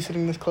them. How are you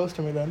sitting this close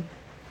to me then?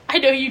 I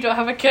know you don't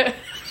have a gun.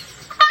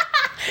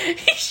 He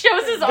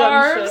shows his Gun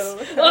arms.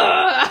 show.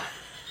 Ugh.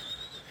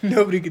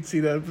 Nobody could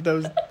see that, but that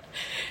was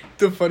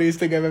the funniest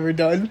thing I've ever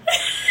done.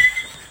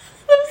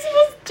 That was the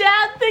most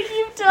dad thing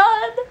you've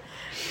done.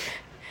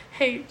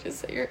 Hey, just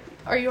say you're...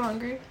 Are you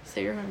hungry?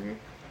 Say you're hungry.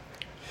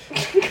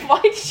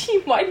 Why did he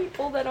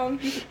pull that on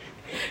me?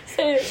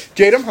 Say it.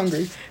 Jade, I'm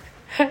hungry.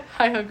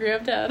 Hi, hungry,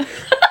 I'm dad.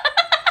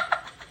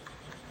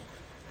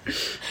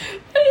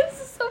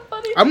 This is so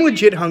funny. I'm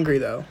legit hungry,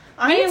 though.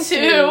 I Me am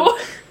too.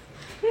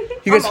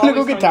 You guys I'm want to go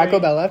always get Taco hungry.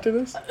 Bell after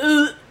this?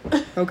 Ugh.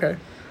 Okay.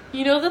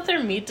 You know that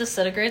their meat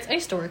disintegrates? I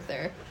used to work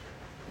there.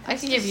 I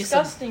can give you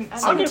some Disgusting.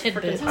 some get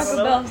tidbits. freaking Taco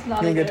Bell. Bell's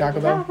not You a gonna get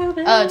good Taco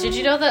Bell? Did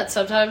you know that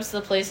sometimes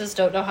the places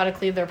don't know how to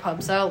clean their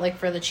pumps out, like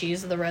for the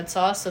cheese and the red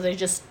sauce, so they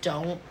just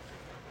don't?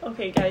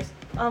 Okay, guys.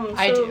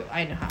 I do.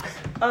 I know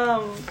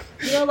how.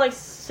 You know, like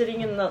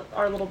sitting in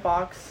our little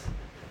box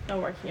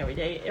and working every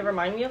day. It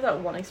reminded me of that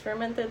one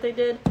experiment that they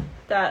did.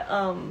 That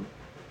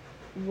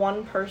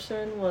one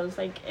person was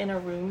like in a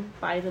room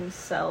by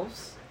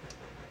themselves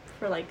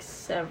for like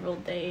several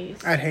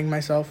days, I'd hang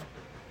myself.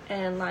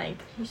 and like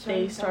He started they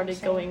going started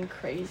insane. going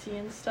crazy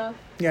and stuff.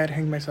 Yeah, I'd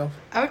hang myself.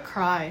 I would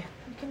cry.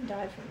 You can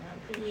die from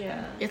that.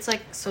 Yeah. It's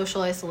like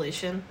social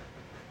isolation.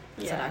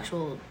 It's an Yeah.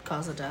 actual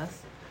cause of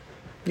death.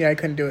 Yeah, I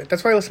couldn't do it.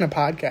 That's why I listen to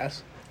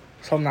podcasts.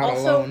 So I'm not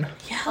Also- alone.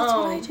 Yeah, that's what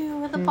I Oh. do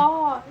with the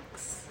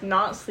box.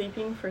 Not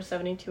sleeping for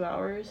 72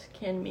 hours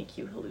can make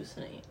you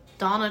hallucinate.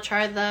 Donna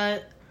tried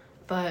that,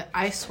 but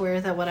I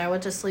swear that when I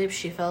went to sleep,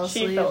 she fell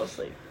asleep. She fell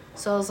asleep.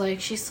 So I was like,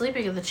 she's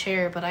sleeping in the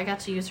chair, but I got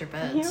to use her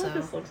bed. You know so what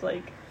this looks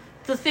like?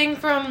 the thing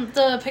from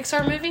the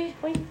Pixar movie.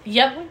 Wink.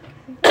 Yep.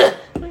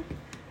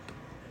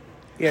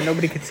 Yeah,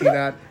 nobody could see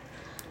that.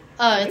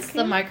 It's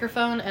the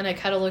microphone, and it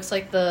kind of looks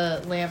like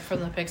the lamp from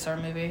the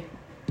Pixar movie.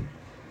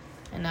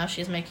 And now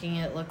she's making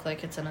it look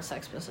like it's in a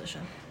sex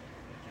position.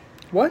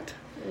 What?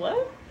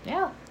 What?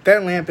 Yeah,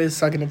 That lamp is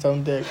sucking its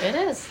own dick. it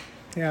is.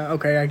 Yeah,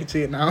 okay, I can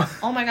see it now.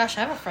 Oh my gosh,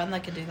 I have a friend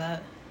that could do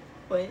that.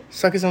 Wait.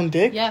 Suck his own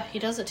dick? Yeah, he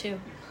does it too.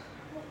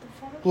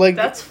 Like,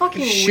 That's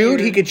fucking shoot,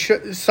 he weird.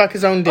 could suck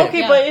his own dick. Okay,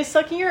 Yeah. but is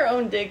sucking your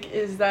own dick,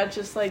 is that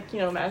just like, you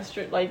know,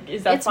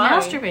 is that It's fine?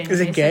 masturbating. Is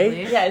it gay?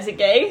 basically. Yeah, is it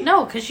gay?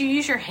 No, because you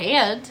use your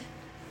hand.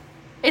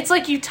 It's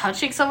like you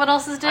touching someone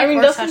else's dick I mean,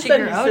 or Dustin touching said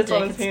your he own sits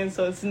dick. on his It's- hand,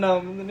 so it's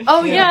numb. And then he-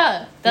 Oh Yeah.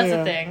 yeah, that's Yeah,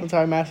 a thing. That's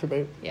how I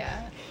masturbate.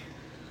 Yeah.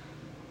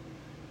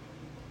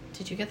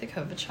 Did you get the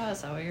COVID shot?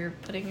 Is that why you're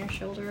putting your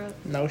shoulder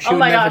up? No, she Oh would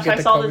my never gosh, get I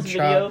the saw COVID this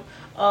shot. video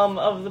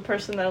of the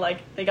person that, like,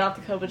 they got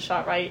the COVID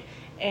shot, right?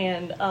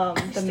 And the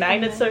Stick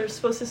magnets them are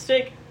supposed to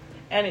stick,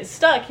 and it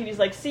stuck. And he's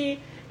like, see?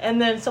 And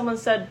then someone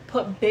said,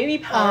 put baby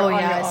powder Oh, on yeah,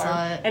 your I arm.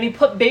 saw it. And he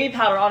put baby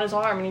powder on his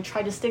arm, and he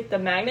tried to stick the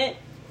magnet.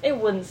 It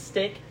wouldn't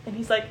stick. And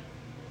he's like,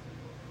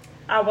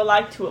 I would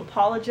like to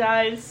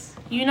apologize.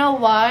 You know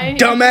why?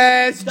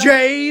 Dumbass Doesn't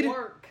Jade!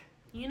 work.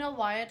 You know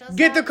why it does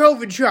Get the that?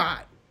 COVID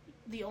shot!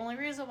 The only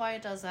reason why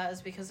it does that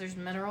is because there's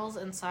minerals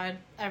inside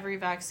every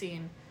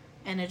vaccine,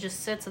 and it just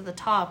sits at the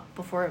top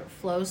before it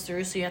flows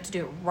through, so you have to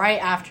do it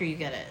right after you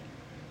get it.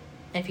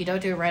 If you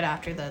don't do it right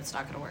after, then it's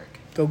not going to work.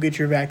 Go get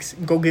your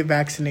go get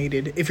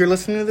vaccinated. If you're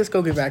listening to this,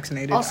 go get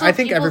vaccinated. Also, I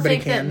think people everybody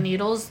think that can.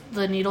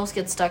 the needles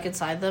get stuck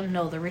inside them.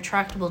 No, they're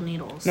retractable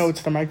needles. No,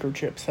 it's the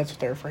microchips. That's what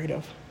they're afraid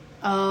of.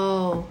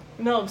 Oh.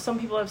 No, some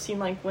people have seen,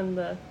 like, when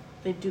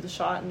they do the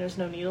shot and there's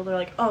no needle, they're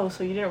like, oh,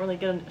 so you didn't really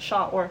get a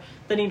shot, or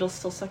the needle's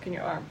still stuck in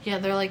your arm. Yeah,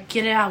 they're like,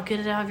 get it out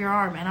of your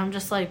arm. And I'm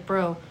just like,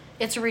 bro,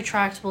 it's a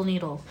retractable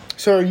needle.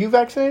 So are you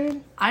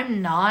vaccinated?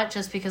 I'm not,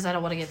 just because I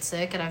don't want to get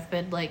sick, and I've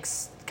been, like,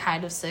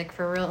 kind of sick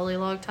for a really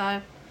long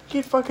time.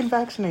 Get fucking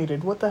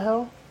vaccinated. What the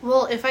hell?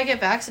 Well, if I get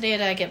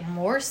vaccinated, I get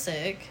more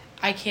sick.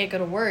 I can't go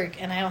to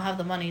work, and I don't have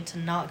the money to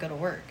not go to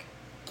work.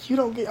 You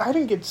don't get. I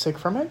didn't get sick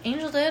from it.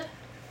 Angel did.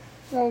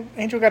 Well,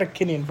 Angel got a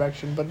kidney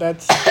infection, but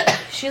that's.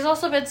 She's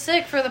also been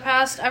sick for the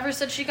past ever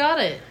since she got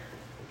it.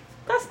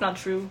 That's not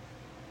true.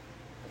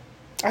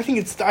 I think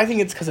it's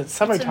because it's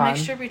summertime.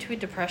 It's a mixture between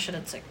depression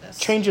and sickness.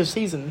 Change of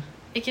season.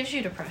 It gives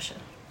you depression.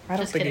 I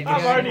don't Just think kidding. it I've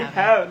gives Yeah. already have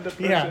had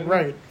depression. Yeah,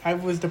 right. I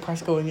was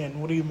depressed going in.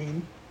 What do you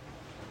mean?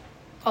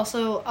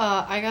 Also,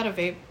 I got a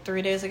vape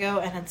 3 days ago,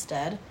 and it's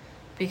dead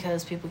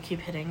because people keep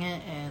hitting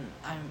it, and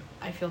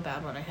I feel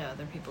bad when I hit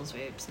other people's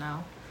vapes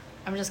now.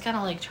 I'm just kind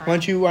of like trying. Why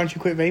don't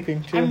you quit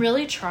vaping too? I'm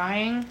really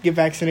trying, Get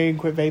vaccinated and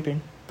quit vaping.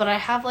 but I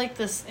have like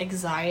this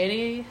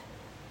anxiety,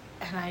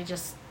 and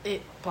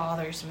it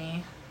bothers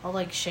me. I'll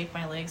like shake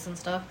my legs and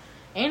stuff.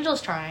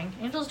 Angel's trying.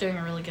 Angel's doing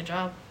a really good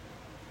job.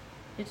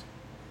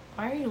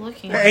 Why are you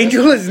looking at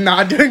Angel is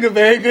not doing a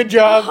very good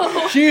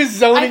job. She is I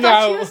zoning thought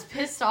out. she was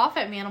pissed off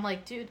at me, and I'm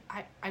like, dude,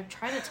 I'm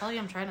trying to tell you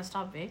I'm trying to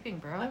stop vaping,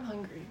 bro. I'm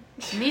hungry.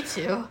 Me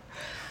too.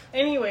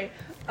 Anyway,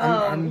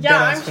 I'm yeah,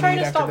 deadass I'm gonna trying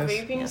eat to after stop this.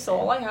 vaping, so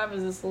all I have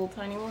is this little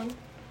tiny one.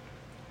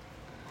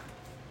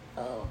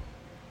 Oh.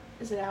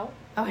 Is it out?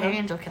 Oh, No. hey,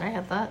 Angel, can I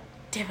have that?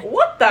 Damn it.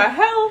 What the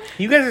hell?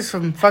 You guys are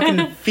some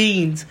fucking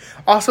fiends.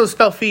 Also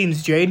spell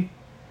fiends, Jade.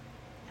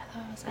 I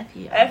thought it was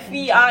F-E-I-N.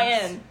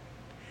 F-E-I-N.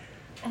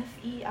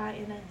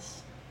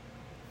 F-E-I-N-S.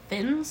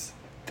 Fins?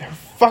 They're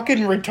fucking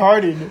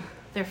retarded.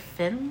 They're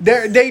fins?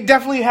 They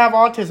definitely have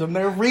autism.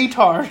 They're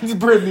retards,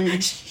 Brittany.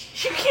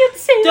 You can't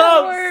say that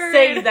Don't word.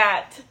 say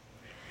that.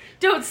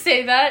 Don't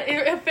say that.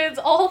 It offends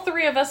all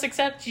three of us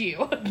except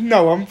you.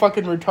 No, I'm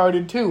fucking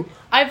retarded too.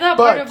 I have that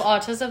But- part of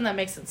autism that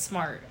makes it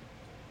smart.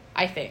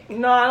 I think.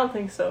 No, I don't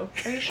think so.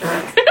 Are you sure?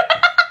 That's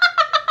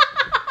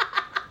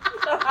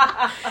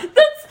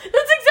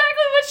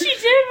exactly what she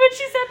did when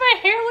she said my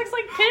hair looks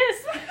like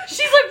piss.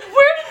 She's like,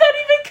 where did that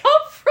even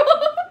come from?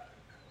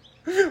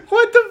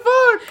 What the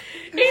fuck?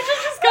 Angel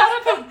just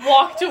got up and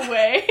walked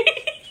away.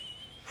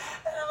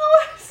 I don't know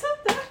why I said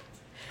that.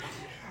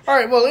 All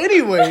right. Well,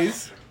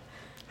 anyways,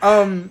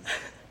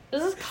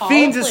 This is called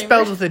fiends is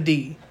spelled with a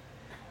D.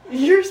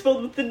 You're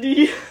spelled with the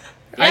D.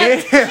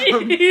 Yes, I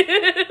am. she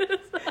is.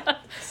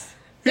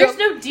 There's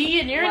no D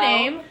in your Wow.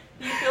 name.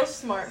 You feel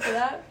smart for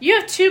that? You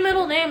have two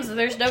middle names and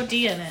there's no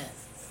D in it.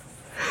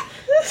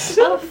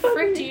 How the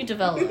frick do you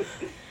develop?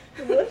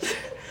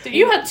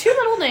 You had two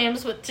middle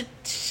names with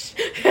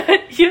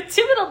you have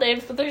two middle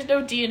names, but there's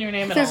no D in your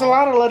name at There's a all.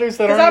 lot of letters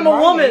that Because are. I'm a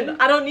woman.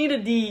 I don't need a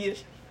D.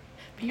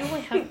 But you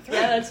only have three.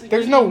 Yeah, that's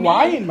There's no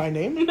Y in my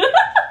name.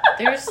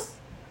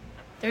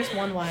 There's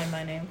one Y in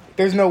my name.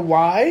 There's no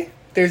Y.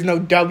 There's no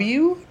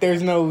W.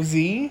 There's no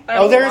Z. I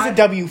have Oh, a there is Y. a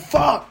W.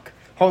 Fuck.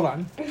 Hold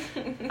on.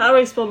 How do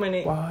I spell my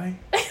name? Y.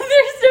 There's no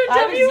I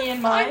have a W. Z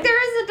in mine.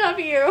 There is a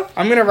W.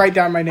 I'm gonna write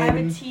down my I have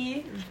name. a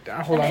T,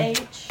 Hold an on.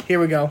 H, Here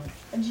we go.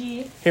 a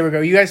G. Here we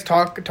go. You guys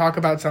talk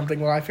about something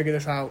while I figure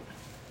this out.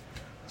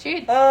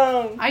 Dude,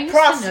 I I used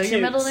to know your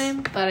middle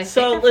name, but I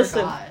So, think I listen.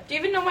 forgot. Do you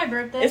even know my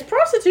birthday? Is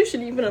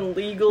prostitution even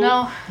illegal?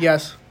 No,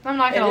 Yes, I'm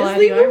not It gonna is lie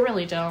to you. I legal?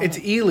 really don't. it's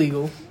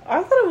illegal.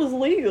 I thought it was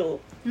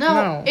legal. No,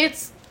 No.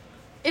 it's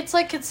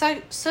like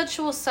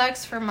consensual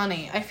sex for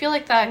money. I feel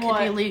like that could be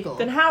What? legal.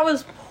 Then how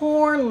is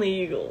porn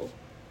legal?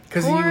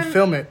 Because you Porn-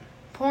 film it.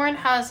 Porn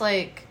has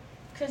like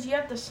Because you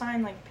have to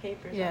sign like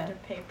papers Yeah. after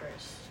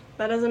papers.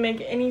 That doesn't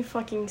make any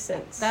fucking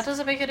sense. that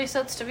doesn't make any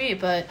sense to me.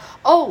 But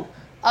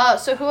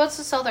so who wants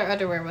to sell their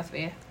underwear with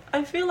me?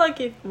 I feel like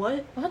if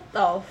what? What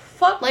the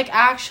fuck? Like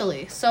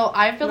actually, so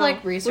I've been No.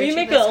 like researching. Will you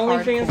make this an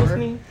OnlyFans hardcore. with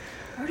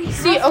me?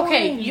 See,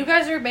 okay, you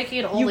guys are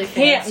making an You OnlyFans,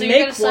 can't so you're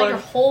gonna make sell your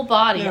one. whole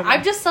body. No.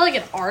 I'm just selling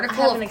an article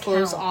I have of an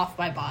clothes account. off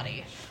my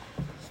body.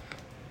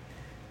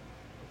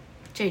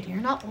 Jade,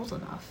 you're not old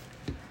enough.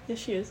 Yes,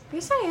 she is.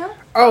 Yes, I am.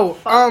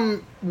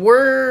 Oh,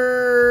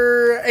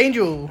 we're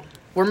Angel.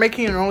 We're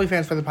making an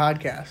OnlyFans for the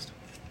podcast.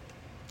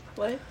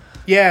 What?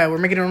 Yeah, we're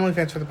making an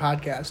OnlyFans for the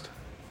podcast.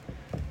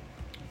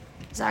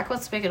 Zach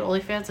wants to make an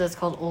OnlyFans that's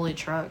called Only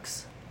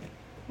Trucks.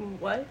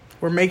 What?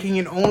 We're making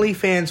an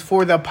OnlyFans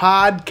for the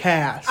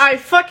podcast. I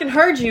fucking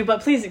heard you,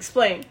 but please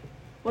explain.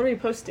 What are we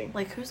posting?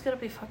 Like, who's gonna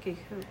be fucking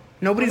who?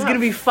 Nobody's We're gonna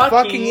not be fucking.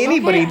 fucking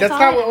anybody. Okay, I That's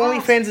thought not what I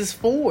asked. OnlyFans is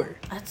for.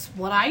 That's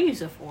what I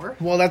use it for.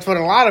 Well, that's what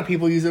a lot of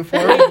people use it for.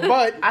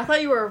 but I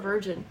thought you were a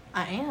virgin.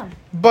 I am.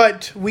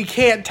 but we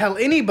can't tell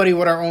anybody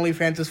what our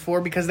OnlyFans is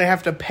for because they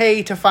have to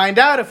pay to find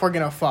out if we're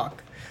gonna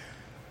fuck.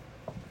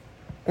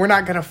 We're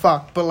not gonna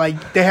fuck, but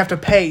like they have to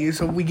pay,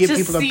 so we get To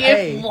people to see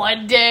pay. if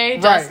one day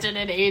Right. Dustin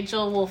and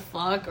Angel will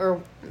fuck,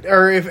 or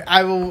Or if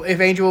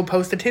Angel will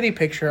post a titty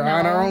picture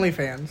on our No.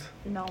 OnlyFans.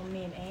 No,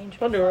 me and Angel.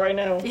 I'll do it right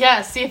now.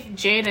 yeah, see if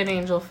Jade and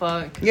Angel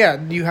fuck. Yeah,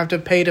 you have to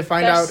pay to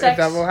find Best out if sex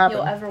that will happen.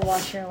 you'll ever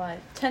watch in your life.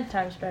 10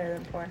 times better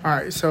than porn. All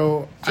right,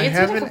 so I Jade's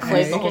have gonna an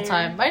complain the A. whole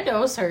time. My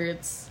nose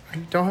hurts. I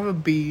don't have a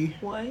B.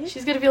 What?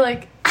 She's gonna be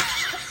like,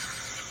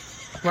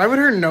 Why would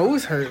her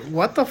nose hurt?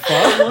 What the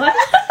fuck? What?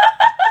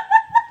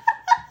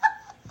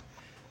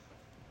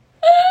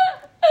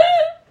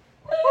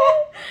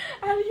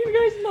 How do you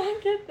guys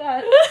not get get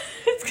that.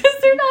 It's because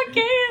they're not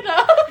gay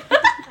enough.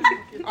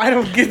 I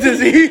don't get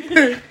this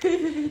either.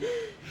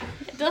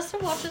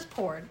 Dustin watches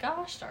porn.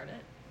 Gosh darn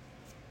it.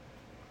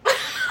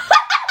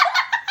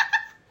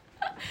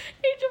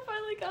 Angel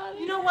finally got it.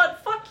 You know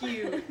what? Fuck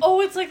you. Oh,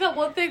 it's like that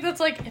one thing that's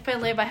like, if I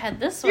lay my head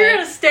this way, You're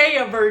gonna stay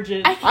a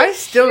virgin. I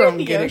still hear don't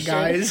the get it, ocean.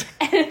 guys.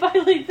 And if I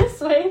lay this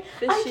way,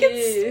 I Fishy.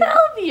 can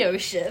smell the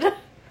ocean.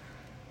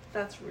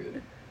 That's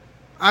rude.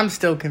 I'm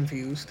still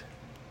confused.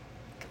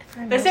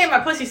 They say my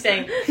pussy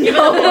stank.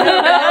 No,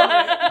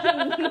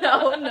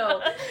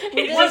 no.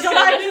 Would you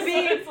like to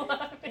be?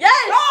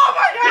 Yes! Oh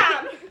my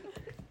god!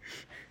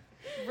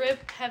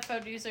 Rip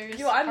headphone users.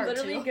 Yo, I'm part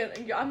literally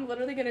 2.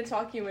 gonna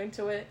talk you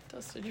into it.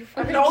 Dustin, you're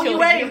I'm fucking gonna killing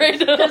kill you me right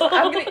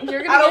now.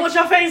 You're I don't gonna want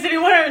your face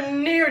anywhere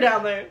near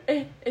down there.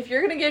 if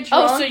you're gonna get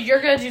drunk. Oh, so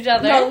you're gonna do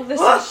down there? no,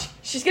 listen.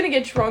 She's gonna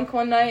get drunk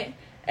one night,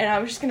 and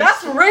I'm just gonna.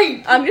 That's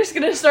rape! I'm just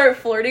gonna start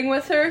flirting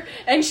with her,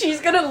 and she's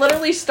gonna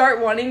literally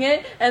start wanting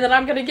it, and then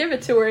I'm gonna give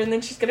it to her, and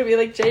then she's gonna be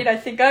like, Jade, I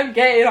think I'm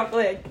gay, and I'm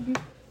like,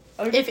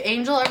 If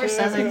Angel ever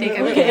says I think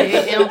I'm gay,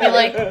 it'll be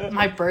like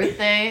my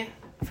birthday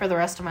for the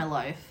rest of my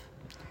life.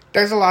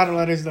 There's a lot of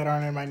letters that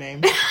aren't in my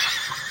name. He's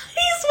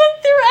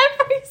went through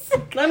every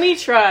single. Let me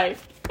try.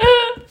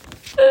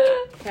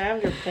 Can I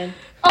have your pen?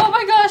 Oh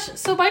my gosh!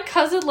 So my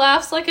cousin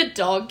laughs like a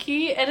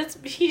donkey, and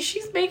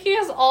she's making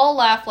us all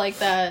laugh like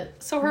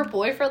that. So her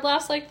boyfriend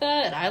laughs like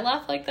that, and I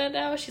laugh like that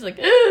now. She's like,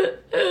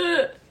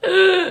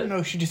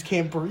 No, she just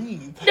can't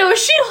breathe. no,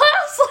 she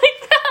laughs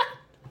like that.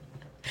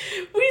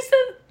 We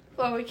said,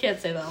 well, we can't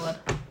say that one.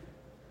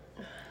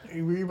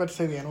 Were you about to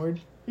say the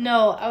N-word?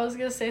 No, I was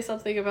gonna say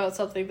something about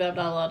something that I'm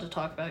not allowed to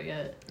talk about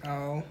yet.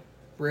 Oh,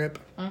 rip.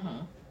 Mm-hmm.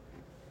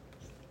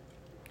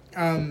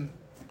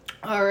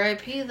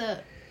 R.I.P.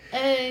 that.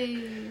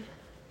 Hey.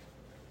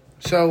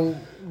 So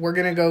we're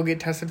gonna go get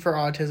tested for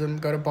autism,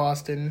 go to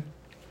Boston,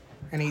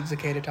 and eat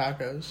cicada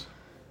tacos.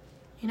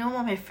 You know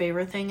what my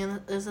favorite thing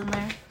is in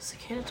there?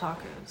 Cicada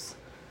tacos.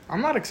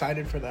 I'm not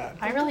excited for that.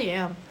 I really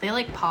am. They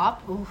like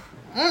pop. Oof.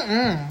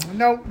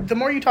 No, the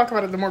more you talk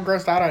about it, the more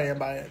grossed out I am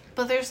by it.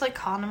 But there's like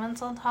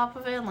condiments on top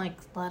of it, and like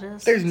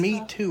lettuce. There's and meat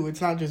stuff. too. It's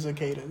not just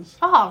cicadas.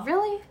 Oh,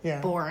 really? Yeah.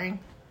 Boring.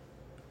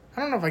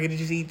 I don't know if I could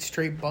just eat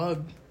straight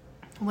bug.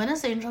 When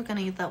is Angel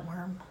gonna eat that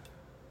worm?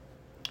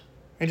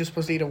 I'm just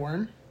supposed to eat a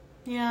worm?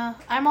 Yeah,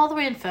 I'm all the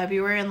way in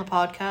February in the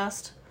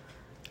podcast.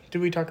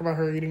 Did we talk about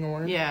her eating a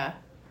worm? Yeah.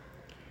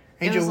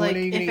 Angel, it was like,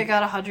 when are you if gonna it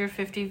got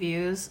 150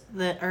 views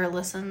or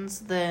listens,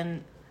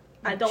 then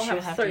I don't she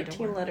would have to eat a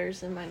 13 worm.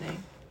 letters in my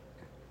name.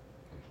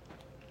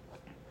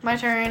 My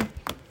turn.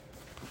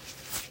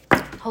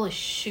 Holy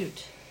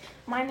shoot.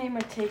 my name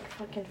would take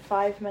fucking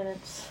 5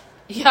 minutes.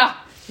 Yeah.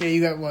 Yeah,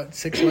 you got what,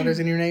 6 letters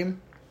in your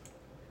name?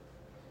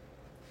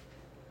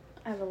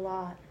 I have a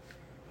lot.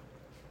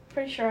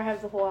 Pretty sure I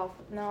have the whole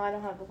alphabet. No, I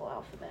don't have the whole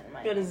alphabet in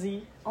my Got a name.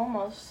 Z.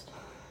 Almost.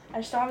 I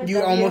just don't have a You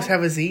W almost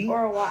have a Z?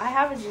 or a Y. I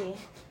have a Z.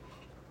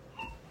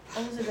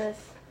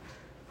 Elizabeth.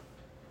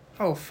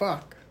 Oh,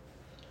 fuck.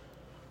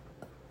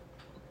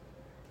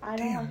 I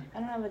don't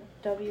have a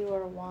W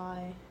or a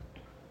Y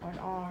or an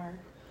R.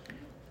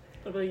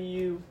 What about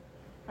you?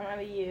 I don't have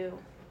a U.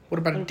 What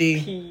about a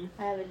D? P.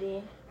 I have a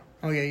D.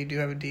 Oh, yeah, you do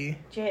have a D.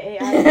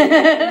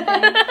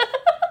 J-A-I-D.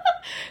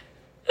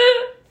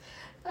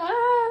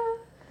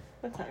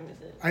 What time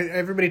is it?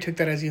 Everybody took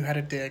that as you had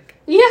a dick.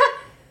 Yeah.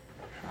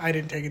 I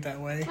didn't take it that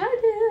way. I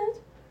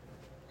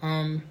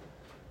did.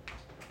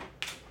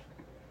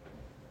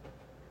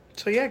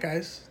 So yeah,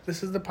 guys,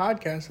 this is the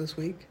podcast this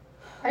week.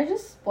 I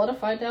just want to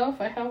find out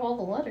if I have all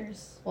the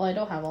letters. Well, I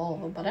don't have all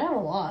of them, but I have a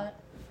lot.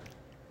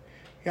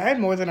 Yeah, I had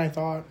more than I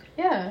thought.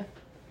 Yeah.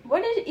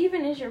 What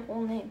even is your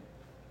whole name?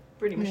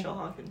 Brittany Michelle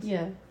Hawkins.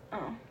 Yeah.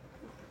 Oh.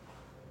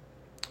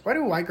 Why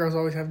do white girls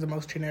always have the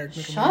most generic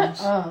middle Shut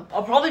names? up.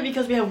 Oh, probably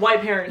because we have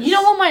white parents. You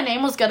know what my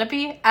name was gonna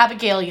be?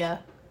 Abigalia.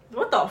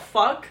 What the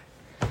fuck?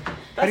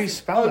 How do you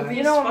spell that?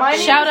 You know what my name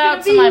Shout is out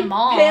gonna to be? my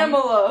mom.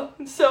 Pamela.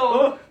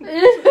 So.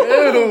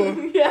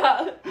 Ew.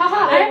 Yeah. Haha,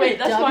 I Wait, have wait, a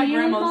that's my W in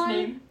grandma's mine.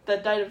 name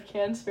that died of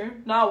cancer.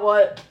 Not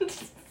what.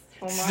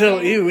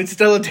 Still, ew, it's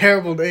still a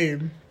terrible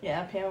name.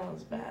 Yeah,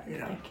 Pamela's bad.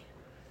 Yeah. Like,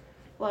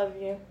 love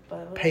you,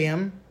 but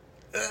Pam?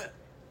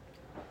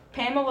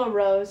 Pamela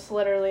Rose.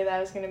 Literally, that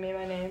was gonna be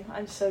my name.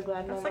 I'm so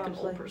glad my That's like an mom's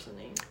old like. person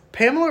name.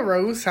 Pamela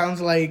Rose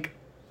sounds like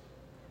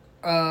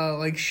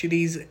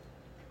shitty's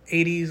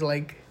 80s,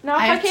 like, No, if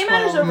I I, have came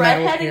out as a 12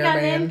 redhead metal and got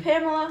hairband. named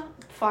Pamela,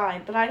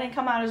 fine. But I didn't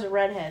come out as a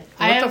redhead.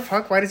 I what the have-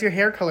 fuck? Why does your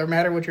hair color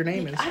matter what your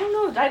name is? I don't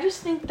know. I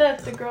just think that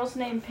the girls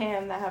named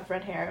Pam that have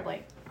red hair are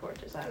like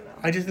gorgeous. I don't know.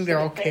 I just think they're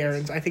all Thanks.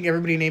 Karens. I think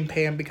everybody named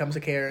Pam becomes a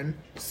Karen.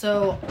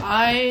 So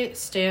I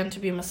stand to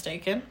be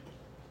mistaken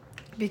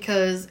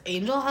because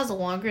Angel has a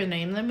longer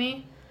name than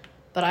me,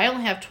 but I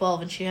only have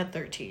 12 and she had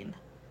 13.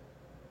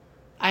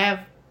 I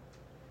have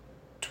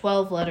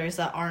 12 letters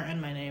that aren't in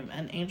my name,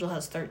 and Angel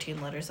has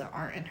 13 letters that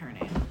aren't in her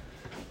name.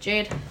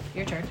 Jade,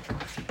 your turn.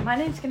 My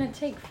name's gonna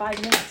take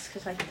 5 minutes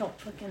because I don't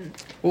fucking.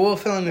 Well, we'll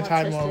fill in the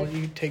time while Autistic.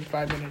 you take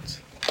 5 minutes.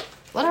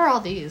 What are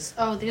all these?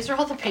 Oh, these are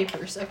all the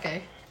papers.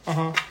 Okay.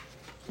 Uh-huh.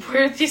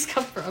 Where did these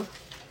come from?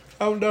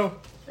 Oh no.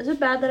 Is it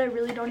bad that I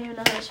really don't even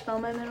know how to spell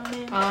my middle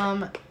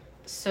name?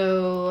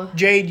 So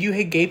Jade, you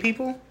hate gay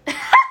people? I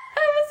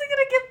wasn't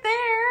gonna get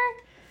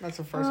there. That's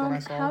the first one I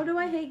saw. How do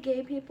I hate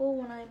gay people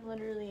when I'm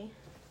literally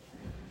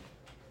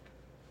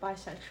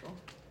bisexual?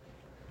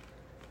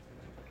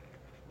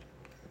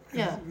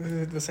 Yeah. Is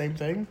it the same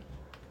thing?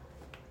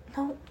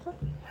 No. What?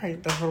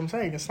 Right, that's what I'm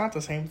saying. It's not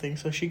the same thing.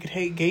 So she could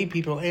hate gay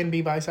people and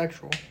be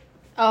bisexual.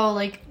 Oh,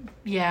 like,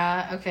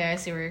 yeah. Okay, I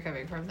see where you're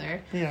coming from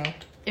there. Yeah.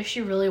 If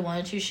she really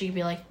wanted to, she could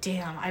be like,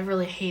 damn, I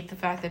really hate the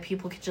fact that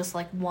people could just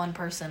like one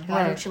person. Why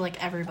Right. don't you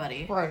like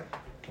everybody? Right.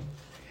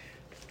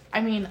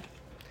 I mean,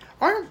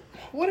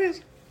 What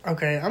is...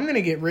 Okay, I'm going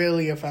to get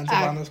really offensive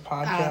on this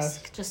podcast.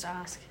 ask. Just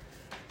ask.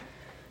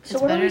 So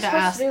It's what are better we to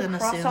supposed ask to do? than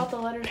Cross assume. out the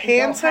letters we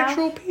don't have?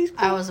 Pansexual people?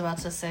 I was about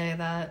to say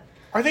that.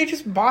 Are they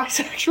just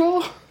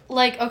bisexual?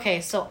 Like,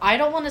 okay, so I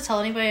don't want to tell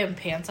anybody I'm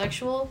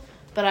pansexual,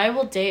 but I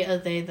will date a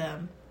they,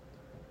 them.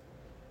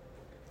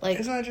 Like,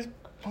 Isn't that just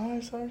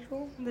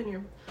bisexual? Then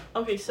you're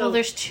okay. So well,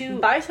 there's two.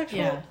 bisexual.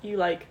 Yeah. You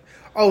like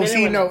Oh, Men and see,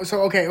 women. no.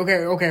 So, okay.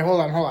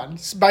 Hold on.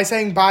 By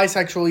saying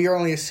bisexual, you're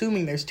only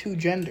assuming there's two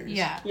genders.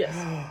 Yeah. yes.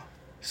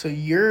 So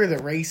you're the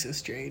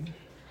racist, Jade.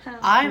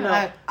 I'm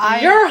No.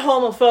 I'm You're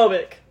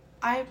homophobic.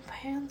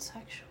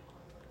 pansexual.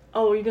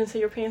 Oh, you're gonna say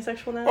you're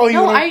pansexual now? Oh, you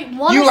No, wanna- I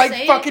wanna you like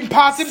say it. fucking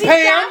pots and See,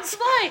 pans?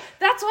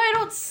 That's why I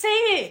don't say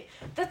it.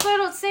 That's why I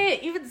don't say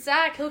it. Even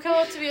Zach, he'll come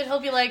up to me and he'll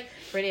be like,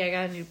 Brittany, I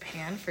got a new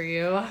pan for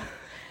you.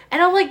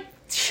 And I'm like,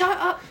 shut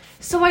up.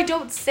 So I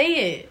don't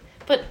say it.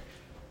 But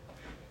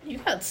you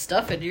got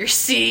stuff in your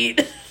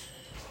seat.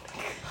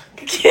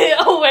 Get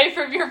away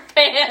from your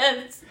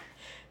pants.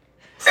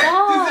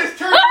 Stop. Does this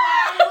turn around?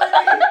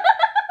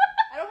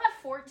 I don't have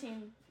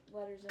 14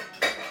 letters in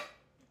my name.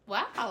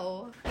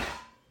 Wow.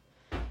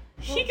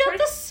 He got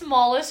the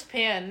smallest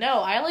pan. No,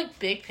 I like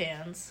big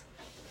pans.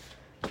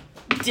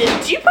 Do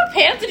you put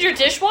pans in your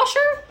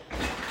dishwasher?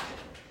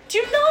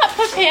 Do not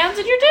put pans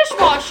in your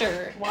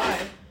dishwasher. Why?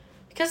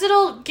 Because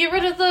it'll get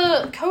rid of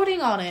the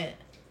coating on it.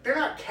 They're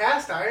not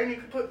cast iron. You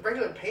can put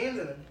regular pans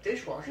in a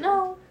dishwasher.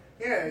 No.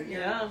 Yeah.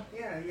 Yeah.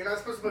 Yeah. You're not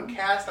supposed to put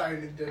cast iron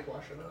in the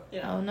dishwasher, though.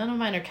 Yeah. Oh, none of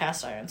mine are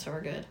cast iron, so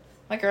we're good.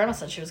 My grandma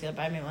said she was gonna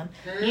buy me one.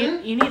 Hmm?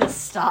 You need to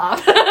stop.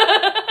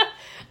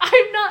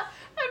 I'm not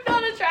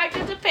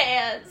attracted to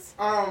pans.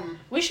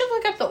 We should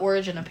look up the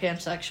origin of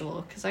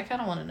pansexual, because I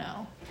kind of want to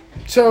know.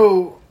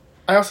 So,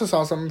 I also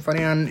saw something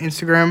funny on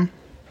Instagram.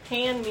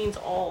 Pan means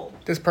all.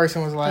 This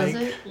person was like,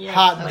 Does it? Yeah.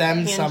 hot like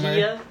them Pangea.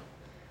 summer.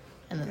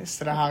 And then,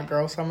 Instead of hot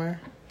girl summer.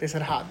 They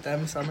said hot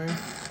them summer.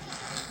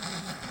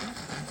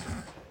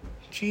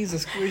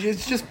 Jesus,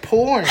 it's just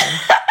porn.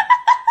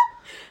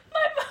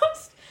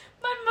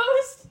 my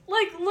most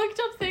like looked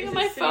up thing Is on it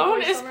my City phone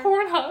Boy is Summer?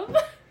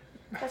 Pornhub.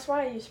 That's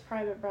why I use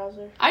private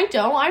browser. I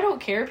don't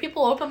care.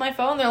 People open my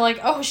phone, they're like,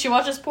 oh, she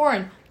watches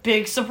porn.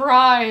 Big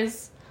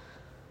surprise.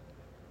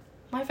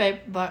 My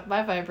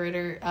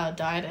vibrator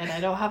died, and I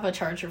don't have a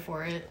charger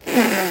for it.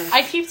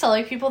 I keep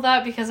telling people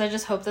that because I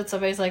just hope that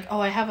somebody's like, oh,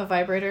 I have a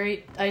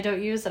vibrator I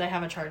don't use, and I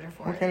have a charger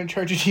for What it. kind of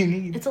charger do you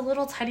need? It's a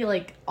little tiny,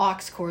 like, aux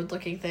cord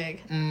looking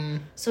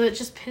thing. So it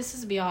just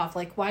pisses me off.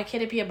 Like, why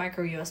can't it be a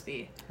micro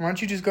USB? Why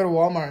don't you just go to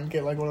Walmart and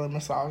get like one of the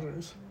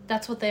massagers?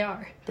 That's what they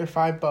are. They're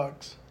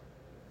 $5.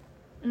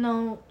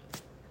 No.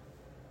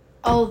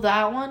 Oh,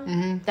 that one?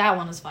 Mhm. That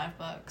one is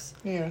 $5.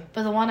 Yeah.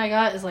 But the one I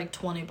got is like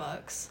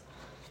 $20.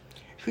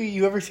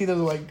 You ever see those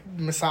like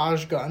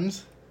massage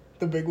guns?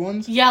 The big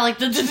ones? Yeah, like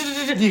the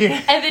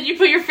Yeah. and then you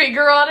put your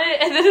finger on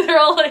it, and then they're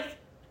all like,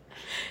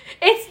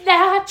 "It's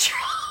natural."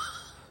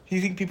 Do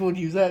you think people would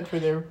use that for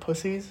their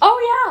pussies?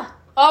 Oh yeah.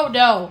 Oh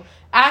no.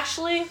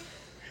 Actually,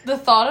 the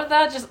thought of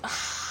that just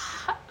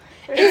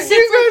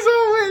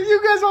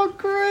You guys all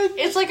cringe.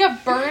 it's like a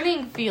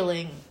burning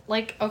feeling.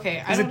 Like, okay,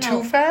 I Is don't it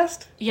know. too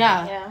fast?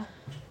 Yeah. Yeah.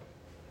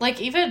 Like,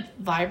 even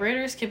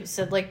vibrators can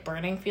send, like,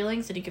 burning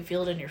feelings, and you can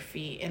feel it in your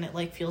feet, and it,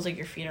 like, feels like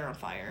your feet are on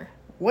fire.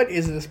 What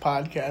is this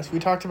podcast? We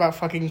talked about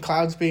fucking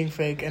clouds being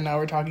fake, and now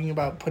we're talking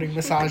about putting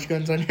massage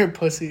guns on your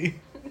pussy.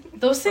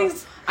 Those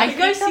things, Have you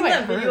guys think seen might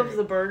that video hurt. of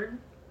the bird?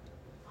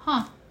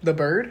 Huh. The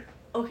bird?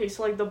 Okay,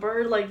 so like the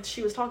bird, like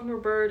she was talking to her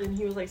bird, and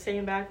he was like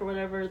saying back or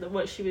whatever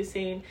what she was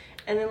saying,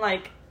 and then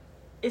like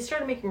it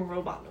started making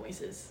robot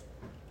noises.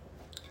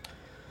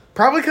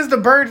 Probably because the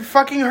bird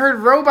fucking heard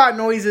robot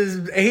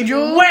noises,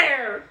 Angel.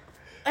 Where?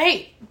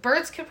 Hey,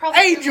 birds could probably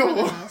hear Angel!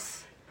 more than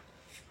us.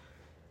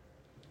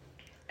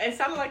 It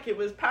sounded like it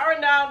was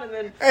powering down, and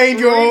then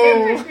Angel!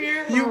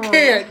 You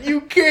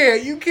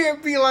You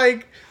can't be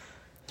like,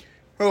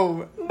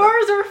 oh,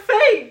 Birds are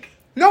fake.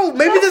 no,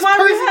 maybe That's this why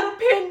we person, had a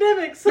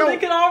pandemic, so No. they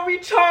can all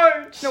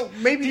recharge. no,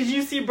 maybe, Did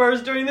you see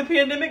birds during the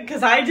pandemic?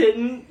 Because I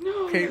didn't.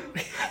 okay.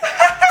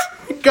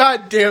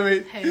 God damn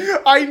it. Hey.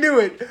 I knew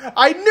it.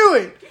 I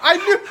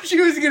knew she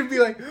was gonna be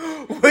like,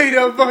 wait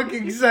a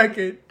fucking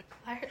second.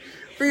 I heard,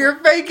 For your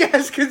fake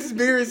ass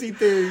conspiracy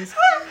theories.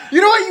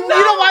 You know what? You know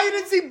why you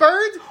didn't see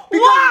birds?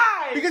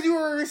 Why? Because you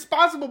were a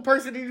responsible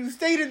person and you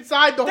stayed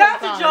inside the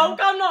That's whole a time. joke.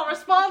 I'm not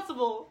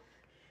responsible.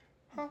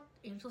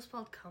 Angel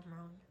spelled cum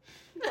wrong.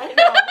 I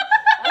know.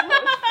 I know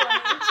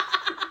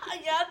it's funny.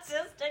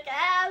 autistic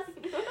ass.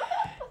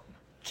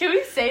 Can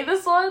we say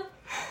this one?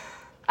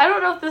 I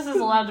don't know if this is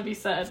allowed to be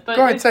said, but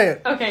Go ahead, say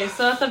it. Okay,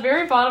 so at the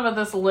very bottom of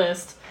this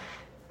list,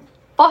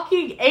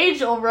 fucking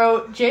Angel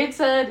wrote, Jade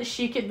said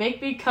she could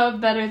make me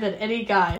come better than any guy.